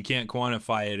 defense, you can't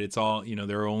quantify it. It's all,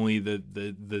 there are only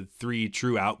the three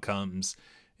true outcomes,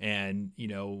 and,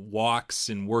 walks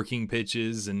and working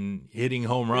pitches and hitting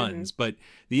home runs. But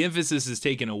the emphasis is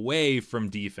taken away from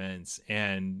defense.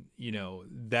 And,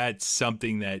 that's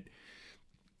something that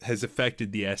has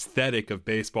affected the aesthetic of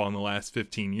baseball in the last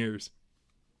 15 years.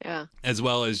 Yeah. As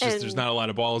well as just, there's not a lot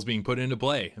of balls being put into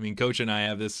play. I mean, Coach and I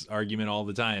have this argument all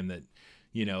the time that,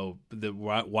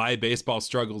 why baseball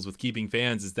struggles with keeping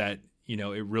fans is that,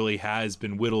 it really has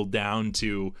been whittled down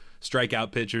to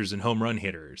strikeout pitchers and home run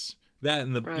hitters. That,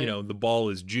 and the, the ball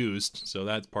is juiced. So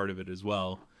that's part of it as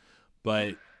well.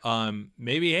 But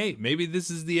maybe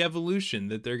this is the evolution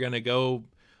that they're going to go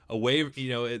away,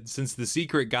 since The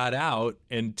Secret got out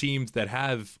and teams that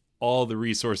have all the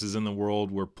resources in the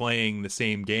world were playing the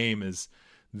same game as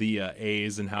the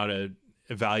A's and how to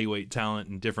evaluate talent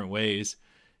in different ways.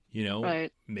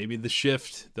 Maybe the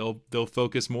shift, they'll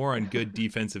focus more on good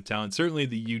defensive talent. Certainly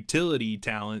the utility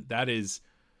talent, that is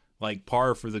like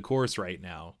par for the course right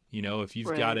now. If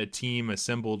you've got a team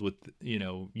assembled with,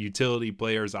 utility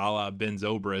players a la Ben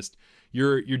Zobrist,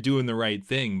 you're doing the right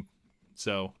thing.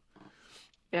 So.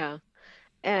 Yeah.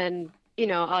 And,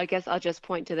 I guess I'll just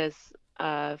point to this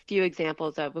few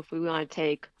examples of, if we want to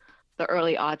take the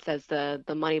early aughts as the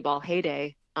Moneyball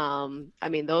heyday. I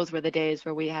mean, those were the days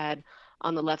where we had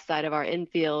on the left side of our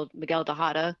infield, Miguel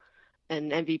Tejada,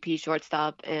 an MVP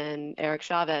shortstop, and Eric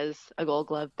Chavez, a Gold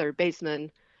Glove third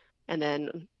baseman. And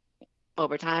then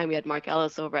over time, we had Mark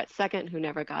Ellis over at second, who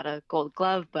never got a Gold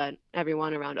Glove, but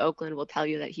everyone around Oakland will tell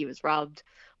you that he was robbed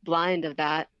blind of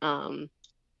that. And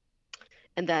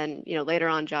then, later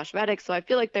on, Josh Reddick. So I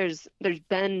feel like there's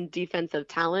been defensive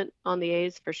talent on the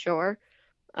A's for sure.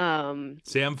 Sam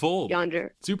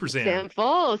Fuld, Super Sam. Sam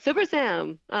Fuld, Super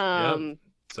Sam. Yep.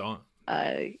 So.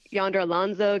 Yonder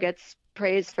Alonso gets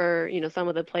praised for, some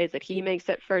of the plays that he makes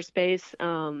at first base.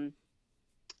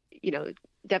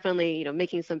 Definitely,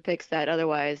 making some picks that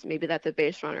otherwise maybe that's a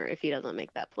base runner if he doesn't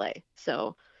make that play.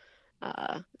 So,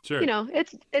 sure.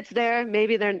 It's there.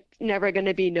 Maybe they're never going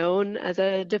to be known as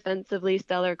a defensively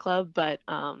stellar club, but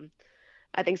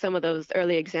I think some of those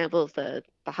early examples, the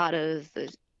Tejadas,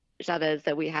 the Chavez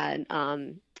that we had,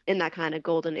 in that kind of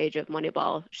golden age of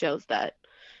Moneyball shows that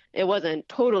it wasn't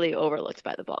totally overlooked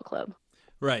by the ball club.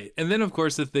 Right. And then, of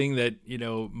course, the thing that,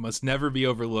 must never be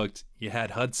overlooked, you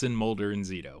had Hudson, Mulder, and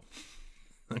Zito.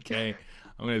 Okay.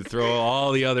 I'm going to throw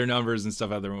all the other numbers and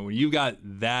stuff out there. When you got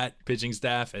that pitching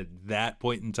staff at that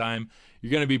point in time,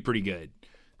 you're going to be pretty good.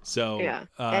 So, yeah.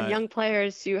 And young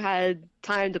players who had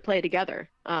time to play together.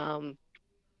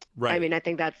 Right. I mean, I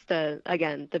think that's the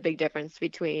big difference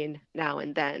between now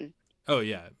and then. Oh,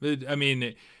 yeah. I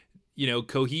mean,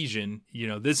 cohesion,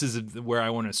 this is where I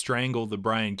want to strangle the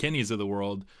Brian Kennys of the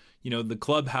world. The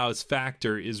clubhouse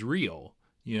factor is real.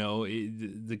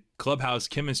 The clubhouse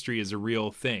chemistry is a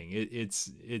real thing.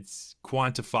 It's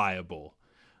quantifiable,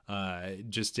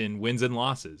 just in wins and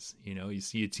losses. You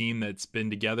see a team that's been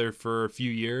together for a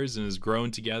few years and has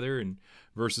grown together, and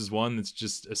versus one that's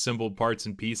just assembled parts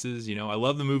and pieces. I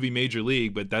love the movie Major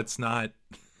League, but that's not,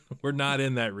 we're not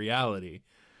in that reality.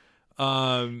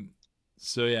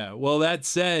 So yeah, well, that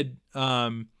said,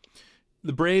 the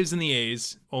Braves and the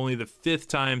A's, only the 5th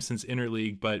time since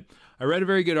Interleague, but I read a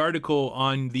very good article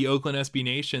on the Oakland SB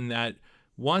Nation that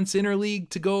wants Interleague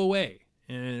to go away.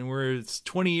 And it's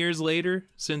 20 years later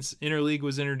since Interleague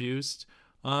was introduced.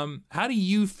 How do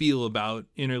you feel about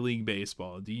Interleague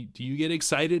baseball? Do you get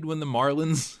excited when the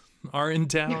Marlins are in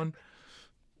town?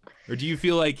 Or do you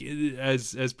feel like,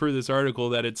 as per this article,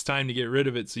 that it's time to get rid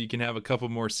of it so you can have a couple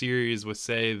more series with,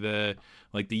 say, the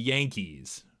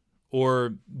Yankees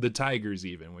or the Tigers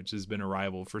even, which has been a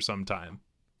rival for some time?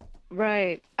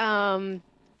 Right. I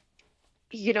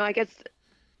guess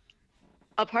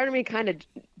a part of me kind of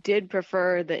did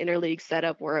prefer the interleague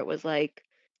setup where it was like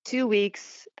 2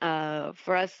 weeks.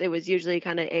 For us, it was usually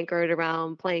kind of anchored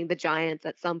around playing the Giants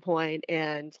at some point,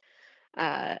 and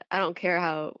I don't care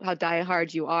how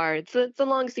diehard you are. It's a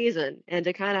long season, and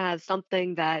to kind of have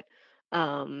something that,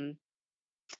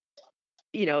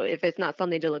 if it's not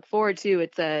something to look forward to,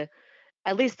 it's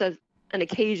at least an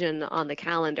occasion on the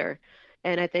calendar.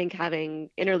 And I think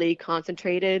having interleague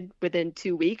concentrated within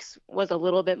 2 weeks was a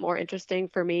little bit more interesting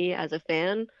for me as a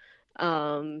fan.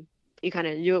 You kind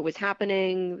of knew it was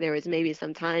happening. There was maybe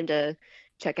some time to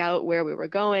check out where we were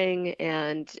going,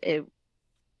 and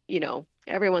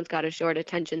everyone's got a short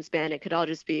attention span. It could all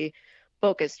just be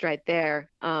focused right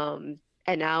there. And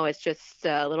now it's just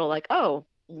a little like, oh,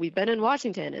 we've been in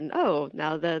Washington, and oh,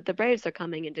 now the Braves are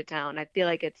coming into town. I feel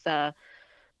like it's a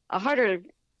harder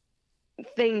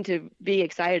thing to be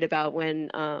excited about when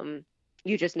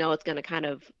you just know it's going to kind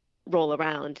of roll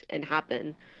around and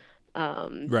happen.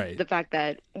 Right. The fact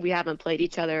that we haven't played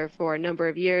each other for a number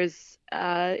of years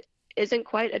isn't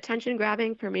quite attention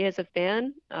grabbing for me as a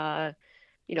fan.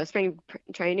 Spring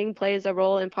training plays a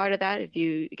role in part of that. If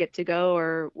you get to go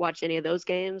or watch any of those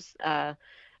games, I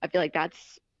feel like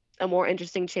that's a more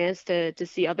interesting chance to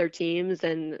see other teams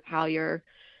and how your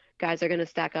guys are going to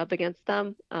stack up against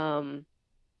them.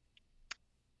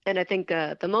 And I think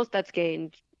the most that's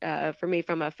gained for me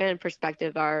from a fan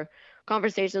perspective are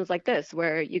conversations like this,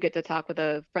 where you get to talk with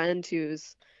a friend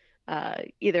who's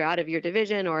either out of your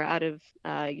division or out of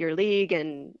your league,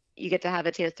 and you get to have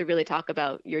a chance to really talk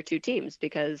about your two teams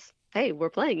because, hey, we're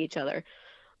playing each other.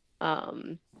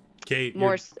 Kate,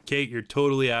 you're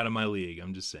totally out of my league.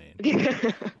 I'm just saying.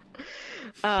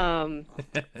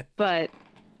 But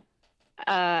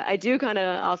I do kind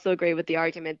of also agree with the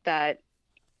argument that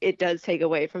it does take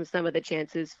away from some of the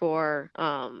chances for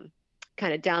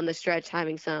kind of down the stretch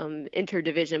having some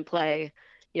interdivision play.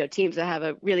 Teams that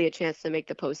have really a chance to make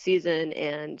the postseason,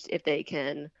 and if they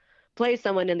can play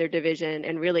someone in their division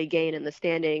and really gain in the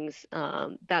standings,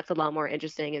 that's a lot more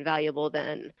interesting and valuable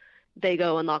than they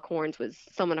go and lock horns with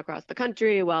someone across the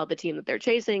country while the team that they're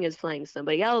chasing is playing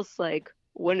somebody else. Like,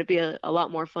 wouldn't it be a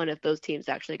lot more fun if those teams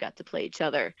actually got to play each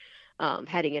other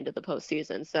heading into the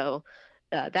postseason? So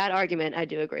that argument I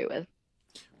do agree with.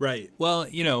 Right. Well,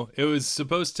 it was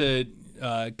supposed to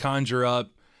conjure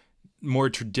up more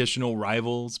traditional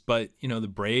rivals, but the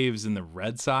Braves and the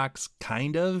Red Sox,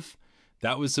 kind of,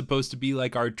 that was supposed to be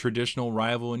like our traditional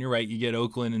rival. And you're right, you get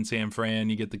Oakland and San Fran,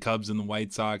 you get the Cubs and the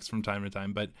White Sox from time to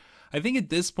time. But I think at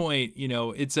this point,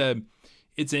 it's an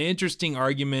interesting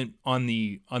argument on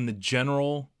the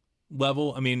general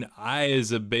level. I mean, I,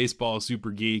 as a baseball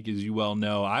super geek, as you well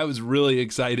know, I was really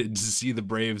excited to see the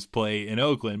Braves play in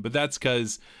Oakland, but that's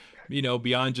because,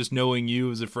 beyond just knowing you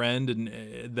as a friend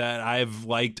and that I've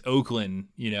liked Oakland.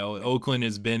 Oakland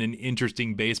has been an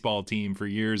interesting baseball team for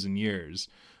years and years.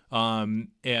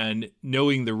 And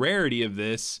knowing the rarity of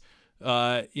this,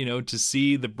 to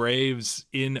see the Braves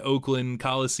in Oakland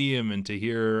Coliseum and to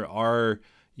hear our,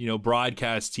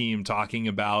 broadcast team talking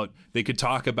about, they could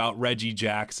talk about Reggie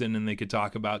Jackson and they could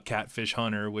talk about Catfish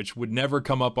Hunter, which would never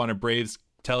come up on a Braves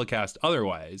telecast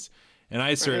otherwise. And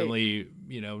I certainly,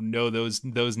 know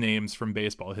those names from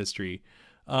baseball history.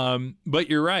 But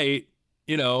you're right.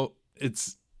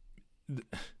 It's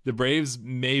the Braves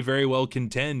may very well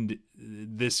contend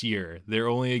this year. They're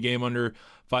only a game under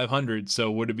 500. So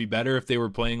would it be better if they were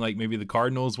playing like maybe the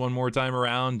Cardinals one more time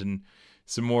around and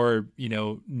some more,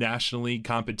 National League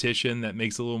competition that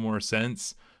makes a little more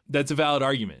sense? That's a valid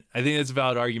argument. I think that's a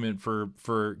valid argument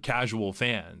for casual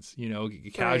fans. A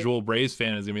casual Braves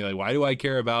fan is going to be like, why do I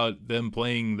care about them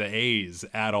playing the A's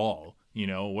at all?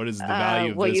 What is the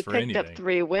value of this for anything? Well, you picked up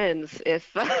 3 wins. If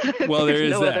well, there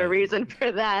is no that. other reason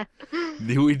for that.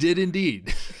 We did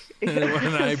indeed. And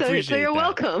I appreciate so you're that.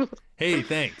 welcome. Hey,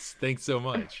 thanks. Thanks so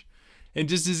much. And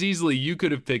just as easily, you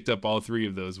could have picked up all 3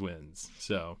 of those wins.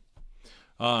 So,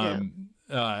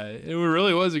 it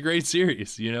really was a great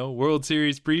series. World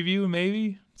Series preview,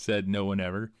 maybe, said no one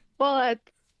ever. Well,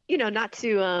 not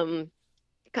to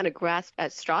kind of grasp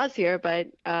at straws here, but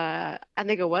I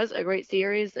think it was a great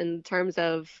series in terms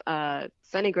of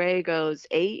Sonny Gray goes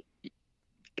 8.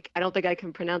 I don't think I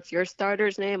can pronounce your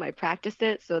starter's name. I practiced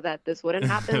it so that this wouldn't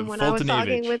happen when I was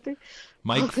talking with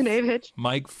Mike Fultonavich.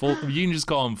 Mike Fulton. You can just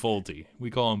call him Fulty.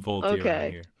 We call him Fulty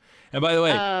around here. And by the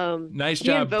way, nice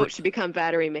job. He and Vogt should become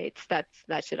battery mates. That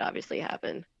should obviously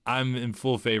happen. I'm in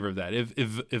full favor of that.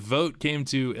 If Vogt came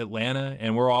to Atlanta,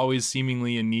 and we're always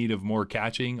seemingly in need of more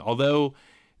catching, although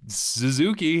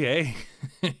Suzuki, hey,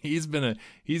 he's been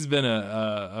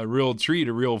a real treat,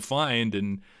 a real find,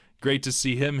 and great to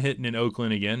see him hitting in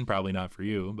Oakland again. Probably not for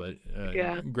you, but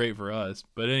great for us.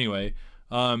 But anyway,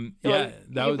 he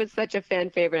was such a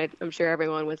fan favorite. I'm sure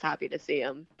everyone was happy to see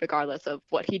him, regardless of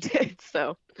what he did.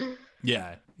 So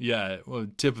yeah. Well,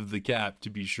 tip of the cap to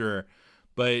be sure.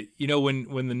 But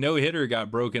when the no hitter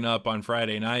got broken up on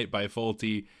Friday night by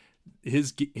Fulty,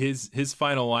 his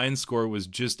final line score was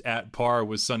just at par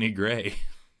with Sonny Gray.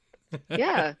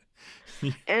 Yeah.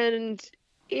 And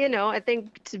I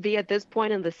think to be at this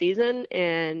point in the season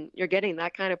and you're getting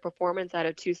that kind of performance out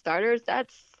of 2 starters,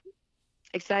 that's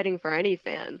exciting for any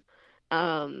fan.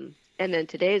 And then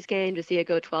today's game, to see it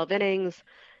go 12 innings,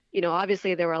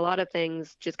 obviously there were a lot of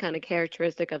things just kind of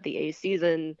characteristic of the A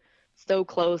season, so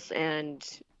close,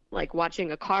 and like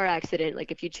watching a car accident,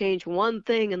 like if you change one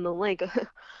thing in the link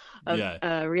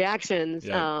of reactions,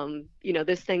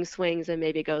 this thing swings and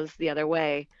maybe goes the other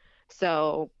way.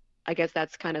 So I guess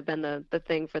that's kind of been the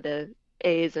thing for the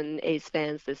A's and A's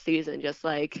fans this season. Just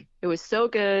like it was so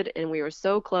good and we were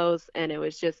so close, and it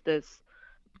was just this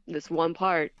one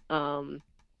part.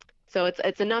 So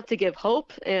it's enough to give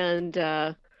hope, and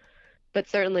but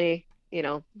certainly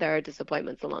there are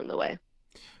disappointments along the way.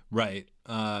 Right.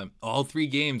 All 3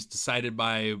 games decided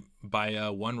by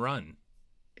 1 run.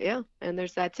 Yeah, and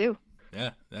there's that too.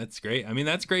 Yeah, that's great. I mean,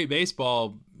 that's great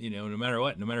baseball. No matter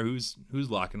what, no matter who's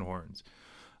locking horns.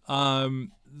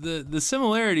 The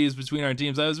similarities between our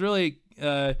teams, I was really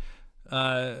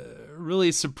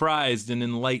surprised and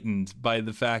enlightened by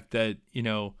the fact that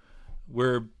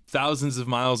we're thousands of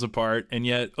miles apart, and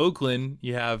yet Oakland,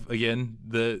 you have again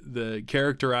the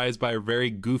characterized by a very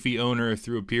goofy owner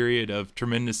through a period of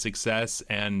tremendous success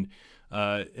and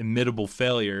imitable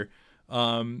failure.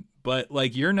 But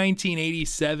like your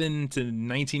 1987 to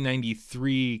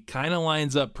 1993 kind of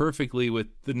lines up perfectly with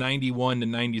the 91 to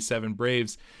 97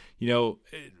 Braves.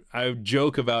 I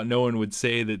joke about no one would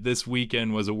say that this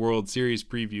weekend was a World Series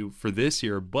preview for this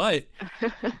year, but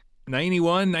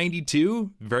 91,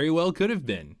 92 very well could have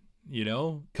been.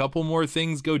 Couple more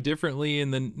things go differently in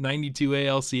the 92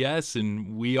 ALCS,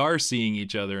 and we are seeing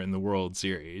each other in the World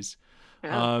Series.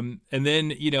 Yeah. And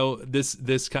then,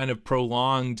 this kind of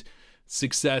prolonged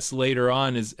success later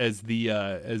on as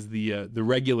the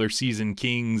regular season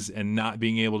kings and not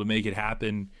being able to make it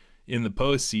happen in the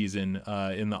postseason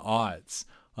in the aughts.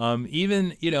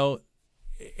 Even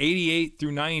 88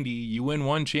 through 90, you win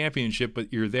 1 championship,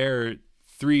 but you're there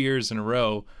 3 years in a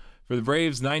row. For the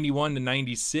Braves, 91 to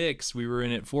 96, we were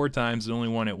in it 4 times and only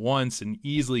won it once, and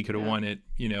easily could have won it,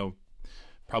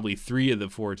 probably 3 of the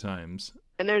 4 times.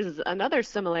 And there's another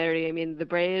similarity. I mean, the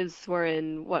Braves were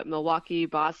in Milwaukee,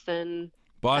 Boston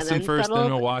first, then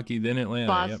Milwaukee, then Atlanta.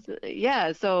 Boston, yep.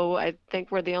 Yeah, so I think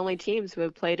we're the only teams who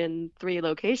have played in 3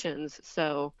 locations.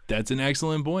 So that's an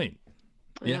excellent point.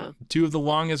 Yeah, 2 of the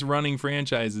longest running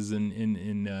franchises in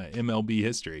MLB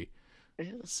history.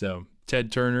 Yeah. So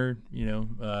Ted Turner,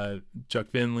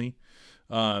 Chuck Finley,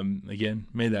 again,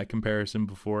 made that comparison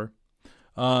before.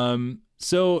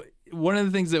 So one of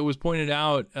the things that was pointed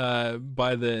out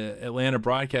by the Atlanta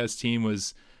broadcast team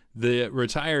was the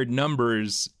retired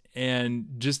numbers, and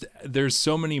just there's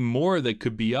so many more that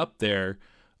could be up there.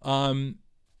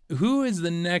 Who is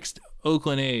the next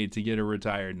Oakland A to get a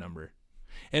retired number?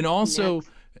 And also,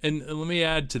 Next. and let me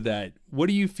add to that, what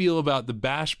do you feel about the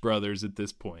Bash brothers at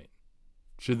this point?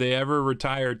 Should they ever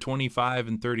retire 25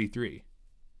 and 33?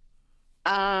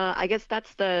 I guess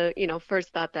that's the,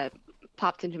 first thought that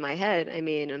popped into my head. I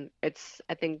mean, and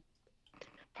I think,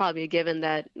 probably a given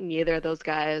that neither of those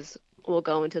guys will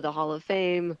go into the Hall of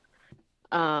Fame.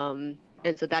 And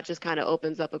so that just kind of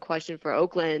opens up a question for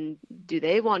Oakland. Do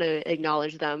they want to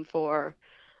acknowledge them for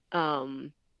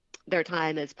their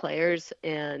time as players,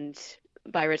 and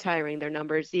by retiring their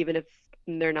numbers, even if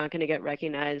they're not going to get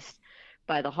recognized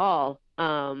by the Hall?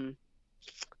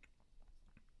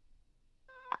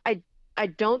 I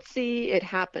don't see it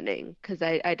happening, because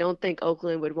I don't think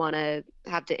Oakland would want to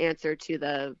have to answer to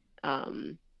the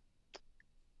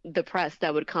press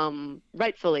that would come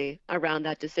rightfully around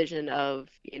that decision of,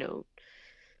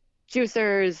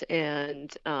 juicers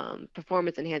and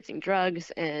performance enhancing drugs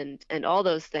and all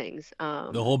those things.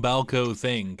 The whole Balco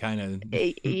thing, kind of,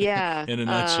 Yeah. in a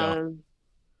nutshell.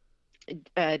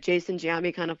 Jason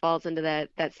Giambi kind of falls into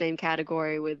that same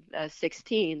category with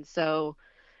 16. So,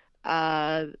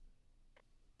 that's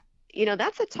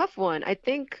a tough one. I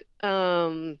think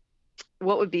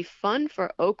what would be fun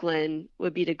for Oakland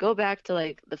would be to go back to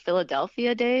like the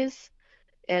Philadelphia days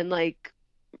and like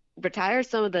retire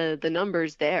some of the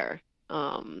numbers there.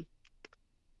 Go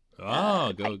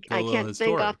I can't historic.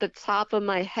 think off the top of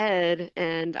my head,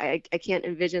 and I can't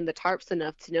envision the tarps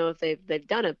enough to know if they've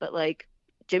done it. But like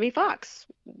Jimmy Fox,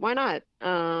 why not?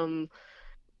 And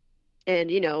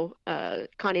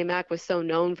Connie Mack was so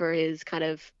known for his kind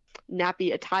of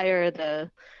nappy attire, the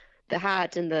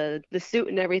hat and the suit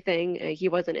and everything. He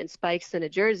wasn't in spikes and a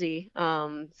jersey,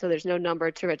 so there's no number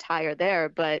to retire there.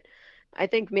 But I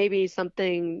think maybe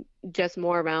something just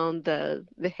more around the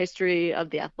history of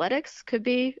the Athletics could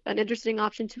be an interesting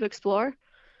option to explore.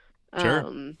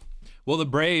 Sure. Well, the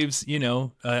Braves,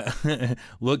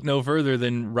 look no further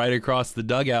than right across the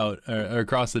dugout or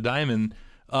across the diamond.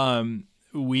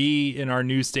 We, in our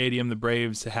new stadium, the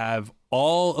Braves, have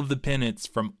all of the pennants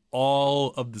from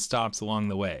all of the stops along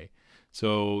the way.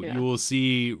 So Yeah. you will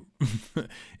see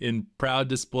in proud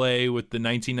display with the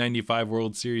 1995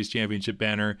 World Series championship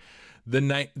banner, the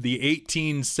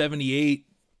 1878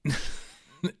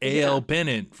 AL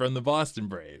pennant from the Boston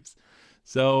Braves.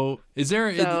 So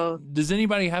does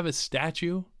anybody have a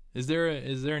statue? Is there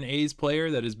an A's player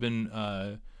that has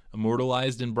been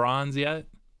immortalized in bronze yet?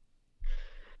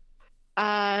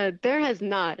 There has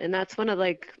not, and that's one of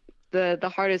like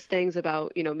the hardest things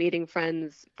about meeting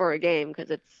friends for a game,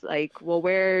 because it's like, well,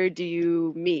 where do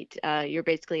you meet? You're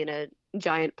basically in a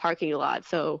giant parking lot,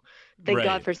 so thank Right.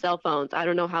 God for cell phones. I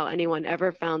don't know how anyone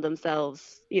ever found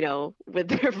themselves with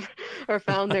their or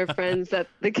found their friends at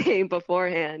the game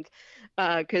beforehand,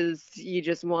 because you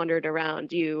just wandered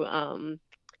around. You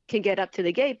can get up to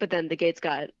the gate, but then the gate's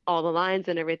got all the lines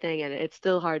and everything, and it's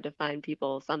still hard to find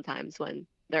people sometimes when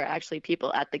there are actually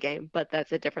people at the game, but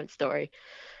that's a different story.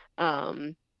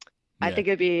 I think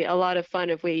it'd be a lot of fun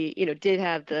if we, did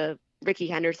have the Ricky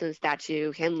Henderson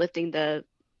statue, him lifting the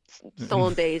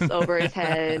stolen base over his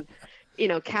head,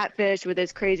 Catfish with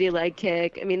his crazy leg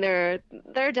kick. I mean, there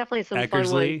are definitely some fun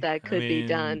Eckersley, ones that could be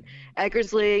done.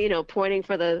 Eckersley, pointing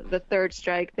for the third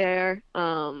strike there.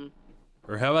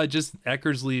 Or how about just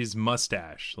Eckersley's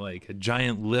mustache, like a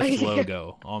giant lift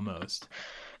logo almost?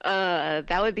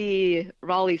 That would be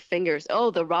Raleigh Fingers.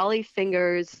 Oh, the Raleigh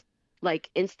Fingers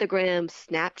like Instagram,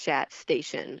 Snapchat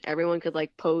station. Everyone could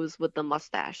like pose with the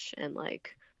mustache and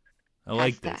like I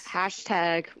like this.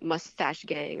 hashtag mustache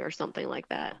gang or something like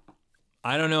that.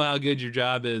 I don't know how good your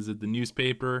job is at the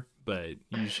newspaper, but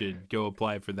you should go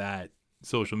apply for that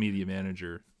social media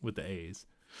manager with the A's.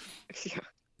 Yeah.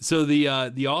 So the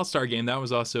All-Star game, that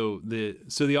was also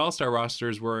the All-Star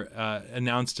rosters were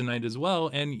announced tonight as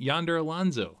well, and Yonder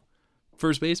Alonso,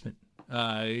 first baseman,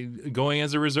 going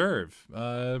as a reserve.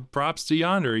 Props to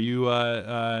Yonder. Are you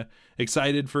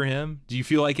excited for him? Do you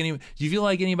feel like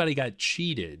anybody got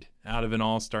cheated out of an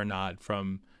All-Star nod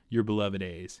from your beloved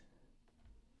A's?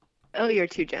 Oh, you're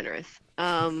too generous.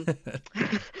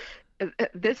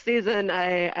 This season,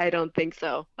 I don't think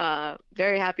so.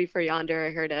 Very happy for Yonder.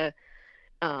 I heard a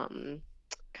kind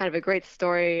of a great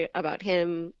story about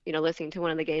him, listening to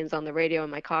one of the games on the radio in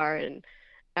my car, and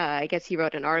I guess he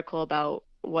wrote an article about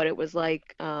what it was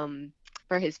like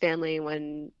for his family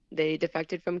when they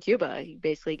defected from Cuba. He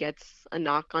basically gets a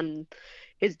knock on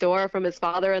his door from his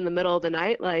father in the middle of the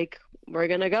night, like, we're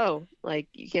gonna go. Like,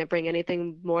 you can't bring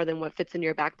anything more than what fits in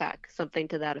your backpack, something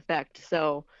to that effect.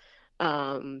 So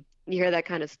You hear that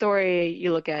kind of story,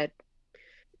 you look at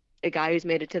a guy who's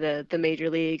made it to the major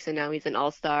leagues and now he's an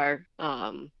all-star.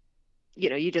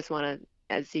 You just want to,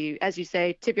 as you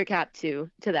say, tip your cap to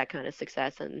that kind of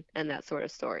success and that sort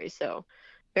of story. So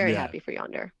very Yeah. happy for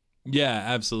Yonder. Yeah,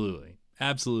 absolutely.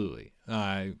 Absolutely.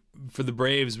 For the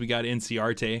Braves, we got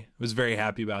Inciarte. Was very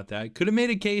happy about that. Could have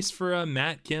made a case for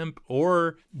Matt Kemp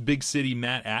or big city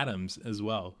Matt Adams as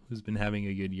well, who's been having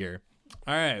a good year.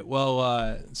 All right.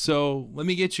 Well, so let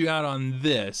me get you out on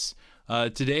this.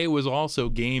 Today was also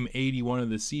game 81 of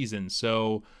the season.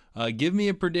 So give me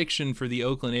a prediction for the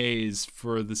Oakland A's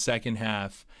for the second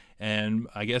half. And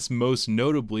I guess most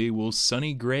notably, will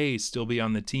Sonny Gray still be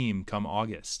on the team come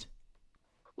August?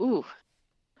 Ooh.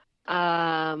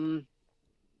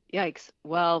 Yikes.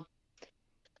 Well,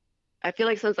 I feel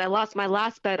like since I lost my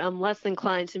last bet, I'm less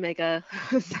inclined to make a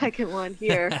second one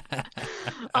here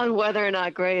on whether or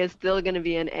not Gray is still going to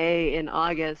be an A in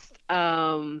August.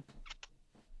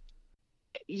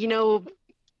 You know,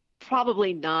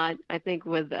 Probably not. I think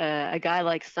with a guy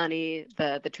like Sonny,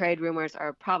 the trade rumors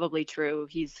are probably true.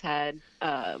 He's had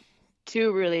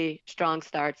two really strong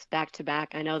starts back to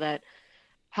back. I know that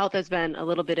health has been a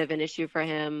little bit of an issue for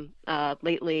him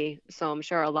lately, so I'm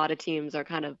sure a lot of teams are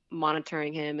kind of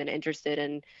monitoring him and interested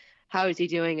in how is he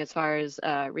doing as far as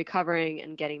recovering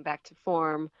and getting back to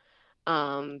form.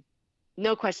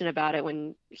 No question about it.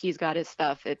 When he's got his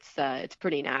stuff, it's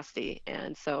pretty nasty,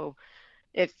 and so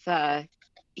if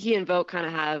he and Vogt kind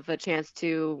of have a chance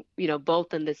to,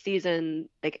 both in this season,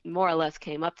 they more or less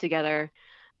came up together.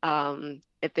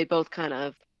 If they both kind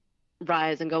of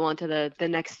rise and go on to the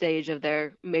next stage of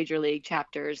their major league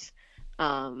chapters,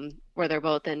 where they're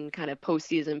both in kind of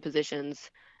postseason positions,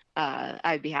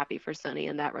 I'd be happy for Sonny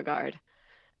in that regard.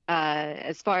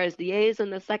 As far as the A's in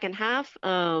the second half,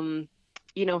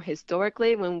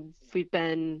 historically, when we've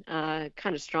been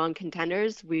kind of strong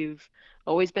contenders, we've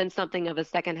always been something of a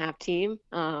second half team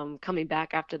coming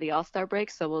back after the All-Star break.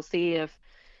 So we'll see if,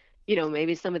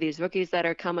 maybe some of these rookies that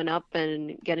are coming up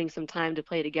and getting some time to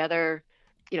play together,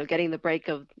 getting the break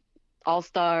of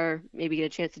All-Star, maybe get a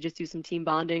chance to just do some team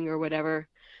bonding or whatever.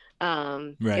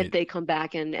 Right. If they come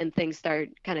back and things start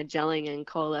kind of gelling and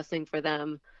coalescing for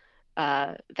them,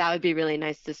 that would be really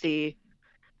nice to see.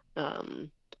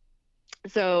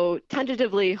 So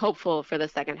tentatively hopeful for the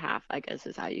second half, I guess,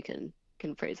 is how you can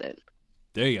phrase it.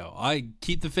 There you go. I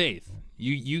keep the faith.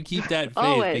 You keep that faith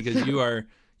Always. because you are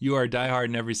diehard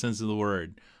in every sense of the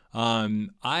word. I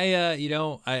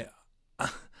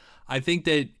think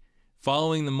that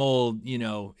following the mold,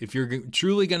 if you're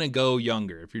truly going to go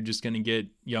younger, if you're just going to get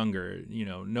younger,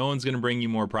 no one's going to bring you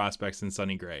more prospects than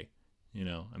Sonny Gray.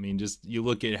 Just you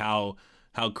look at how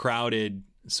crowded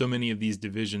so many of these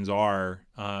divisions are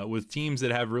with teams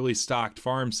that have really stocked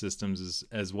farm systems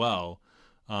as well,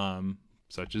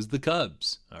 such as the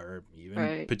Cubs or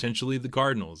even potentially the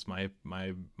Cardinals, my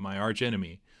arch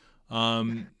enemy.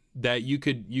 That you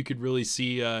could really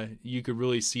see a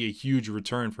huge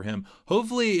return for him.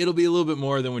 Hopefully it'll be a little bit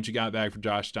more than what you got back for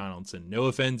Josh Donaldson. No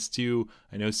offense to,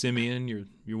 I know Simeon,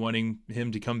 you're wanting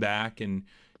him to come back, and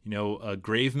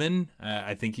Graveman,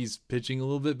 I think he's pitching a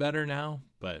little bit better now,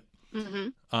 but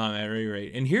at any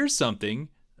rate. And here's something,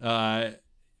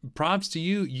 props to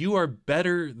you. You are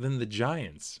better than the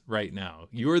Giants right now.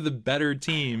 You're the better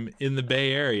team in the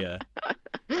Bay Area.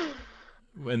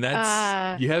 And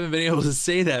that's you haven't been able to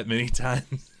say that many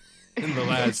times in the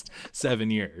last 7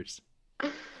 years.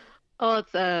 Oh,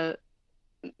 it's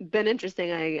been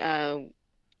interesting. I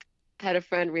had a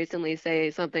friend recently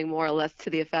say something more or less to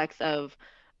the effects of,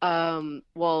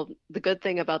 well, the good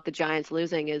thing about the Giants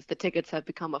losing is the tickets have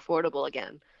become affordable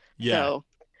again. Yeah. So,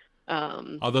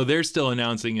 although they're still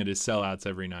announcing it as sellouts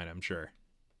every night, I'm sure.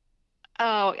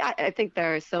 Oh, I think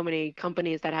there are so many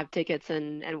companies that have tickets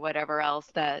and whatever else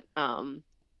that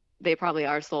they probably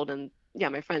are sold. And yeah,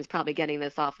 my friend's probably getting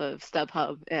this off of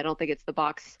StubHub. I don't think it's the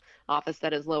box office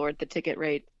that has lowered the ticket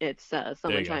rate. It's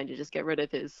someone trying to just get rid of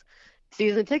his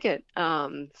season ticket.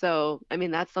 So,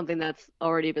 that's something that's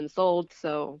already been sold,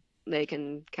 so they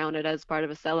can count it as part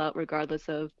of a sellout regardless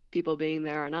of people being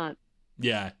there or not.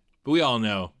 Yeah, but we all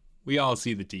know. We all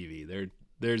see the TV.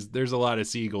 There's a lot of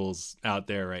seagulls out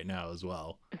there right now as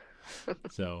well.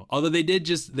 So, although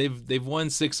they've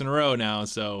won 6 in a row now,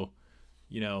 so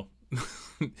no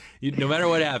matter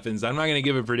what happens, I'm not going to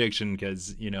give a prediction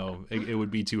because it would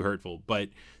be too hurtful. But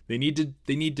they need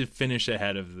to finish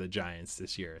ahead of the Giants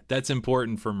this year. That's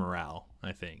important for morale,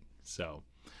 I think. So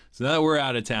now that we're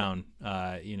out of town,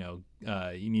 you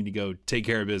need to go take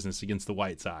care of business against the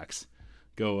White Sox.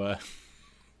 Go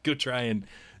try and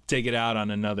take it out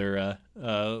on another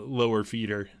lower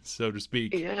feeder, so to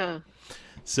speak. Yeah.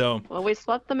 So, Well, we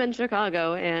swept them in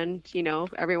Chicago, and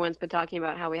everyone's been talking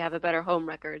about how we have a better home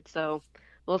record. So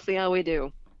we'll see how we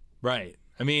do. right.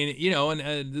 I mean,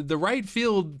 and the right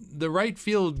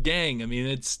field gang. I mean,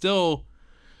 that's still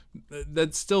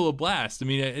a blast. I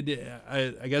mean,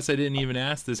 I guess I didn't even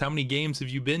ask this. How many games have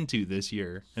you been to this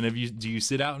year? And do you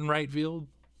sit out in right field?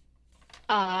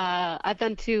 I've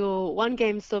been to one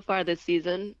game so far this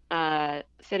season,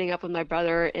 sitting up with my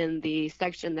brother in the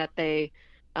section that the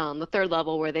third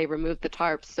level where they removed the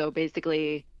tarps. So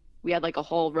basically, we had like a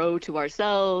whole row to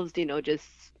ourselves, just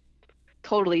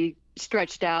totally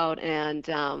stretched out, and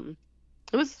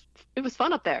it was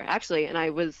fun up there actually. And I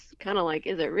was kind of like,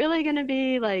 is it really going to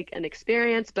be like an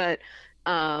experience? But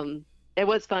it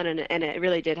was fun, and it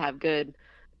really did have good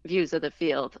views of the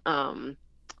field.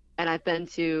 And I've been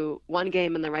to one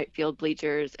game in the right field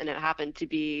bleachers, and it happened to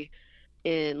be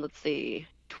in, let's see,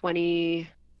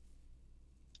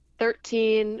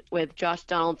 2013 with Josh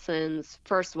Donaldson's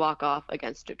first walk-off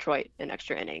against Detroit in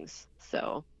extra innings.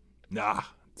 So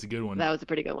it's a good one. That was a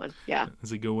pretty good one. Yeah.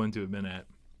 It's a good one to have been at.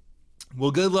 Well,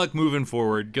 good luck moving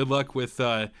forward. Good luck with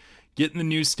getting the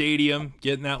new stadium,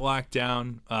 getting that locked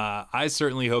down. I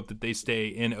certainly hope that they stay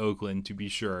in Oakland, to be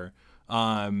sure.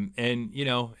 And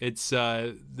it's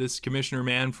this Commissioner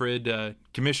Manfred.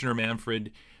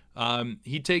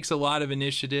 He takes a lot of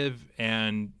initiative,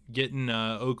 and getting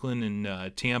Oakland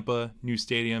and Tampa new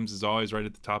stadiums is always right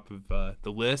at the top of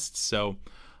the list. So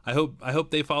I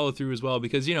hope they follow through as well,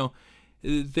 because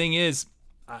the thing is,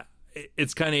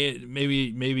 it's kind of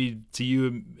maybe to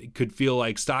you it could feel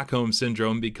like Stockholm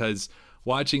syndrome, because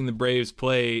watching the Braves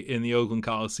play in the Oakland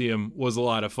Coliseum was a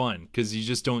lot of fun, because you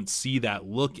just don't see that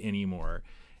look anymore.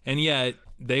 And yet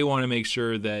they want to make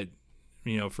sure that,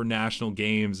 for national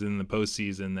games in the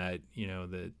postseason, that,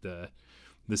 that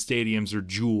the stadiums are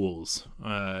jewels.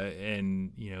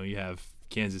 And, you have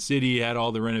Kansas City had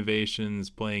all the renovations,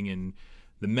 playing in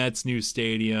the Mets' new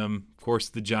stadium, of course,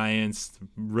 the Giants,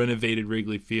 renovated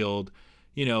Wrigley Field.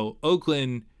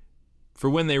 Oakland, for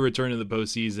when they return to the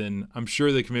postseason, I'm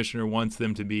sure the commissioner wants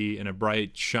them to be in a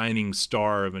bright, shining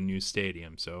star of a new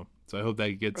stadium. So I hope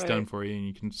that gets done for you, and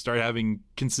you can start having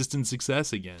consistent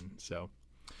success again. So,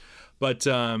 but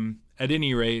at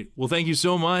any rate, well, thank you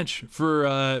so much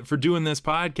for doing this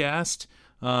podcast,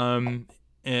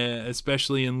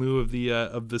 especially in lieu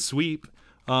of the sweep.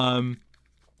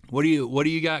 What do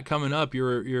you got coming up?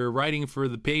 You're writing for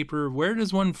the paper. Where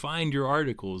does one find your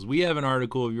articles? We have an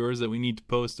article of yours that we need to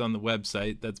post on the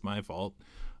website. That's my fault.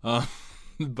 But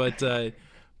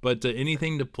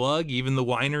anything to plug? Even the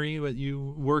winery that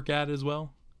you work at as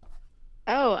well?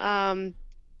 Oh,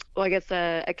 well, I guess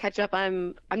a catch up.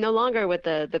 I'm no longer with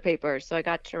the paper, so I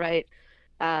got to write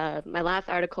my last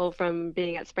article from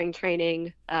being at spring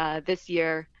training this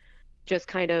year. Just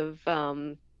kind of.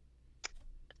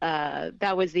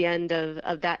 That was the end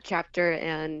of that chapter,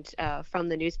 and from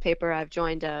the newspaper, I've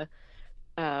joined a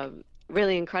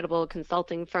really incredible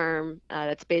consulting firm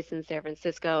that's based in San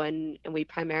Francisco, and we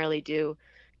primarily do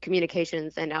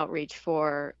communications and outreach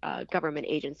for government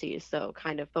agencies, so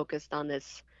kind of focused on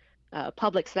this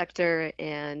public sector.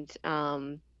 And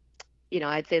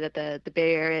I'd say that the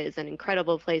Bay Area is an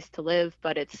incredible place to live,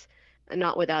 but it's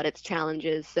not without its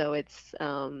challenges. So it's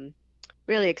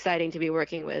really exciting to be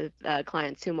working with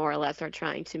clients who more or less are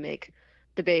trying to make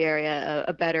the Bay Area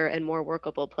a better and more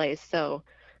workable place. So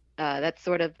that's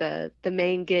sort of the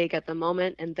main gig at the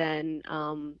moment. And then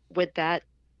with that,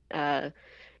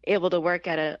 able to work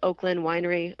at an Oakland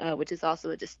winery, which is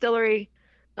also a distillery.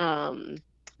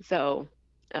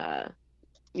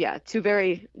 Yeah, two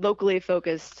very locally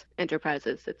focused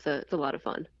enterprises. It's a lot of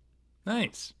fun.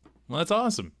 Nice. Well, that's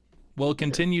awesome. Well,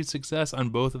 continued success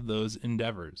on both of those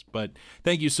endeavors. But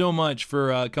thank you so much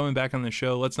for coming back on the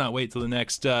show. Let's not wait till the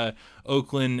next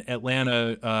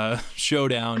Oakland-Atlanta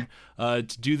showdown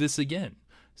to do this again.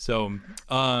 So,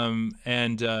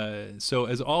 so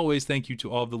as always, thank you to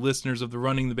all the listeners of the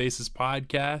Running the Bases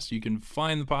podcast. You can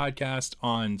find the podcast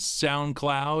on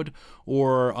SoundCloud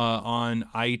or on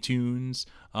iTunes.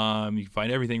 You can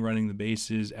find everything Running the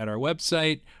Bases at our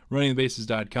website,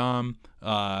 runningthebases.com.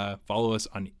 Follow us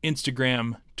on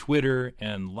Instagram, Twitter,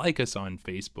 and like us on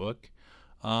Facebook.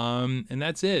 And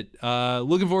that's it.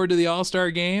 Looking forward to the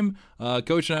All-Star game.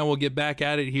 Coach and I will get back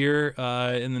at it here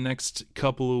in the next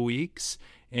couple of weeks.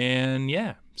 And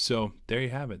yeah, so there you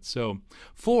have it. So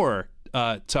for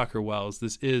Tucker Wells,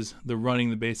 this is the Running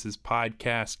the Bases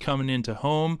podcast coming into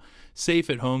home, safe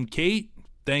at home. Kate,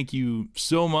 thank you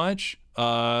so much.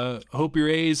 Hope your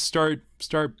A's start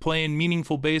playing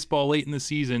meaningful baseball late in the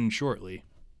season shortly.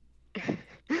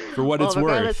 for what Well, it's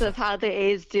regardless worth. of how the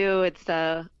A's do, it's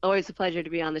always a pleasure to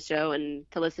be on the show and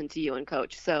to listen to you and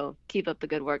Coach. So keep up the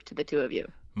good work to the two of you.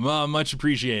 Well, much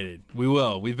appreciated. We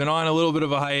will. We've been on a little bit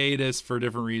of a hiatus for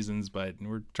different reasons, but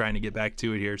we're trying to get back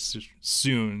to it here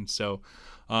soon. So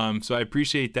I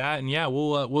appreciate that. And yeah,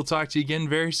 we'll talk to you again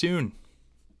very soon.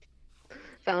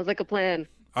 Sounds like a plan.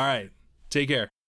 All right. Take care.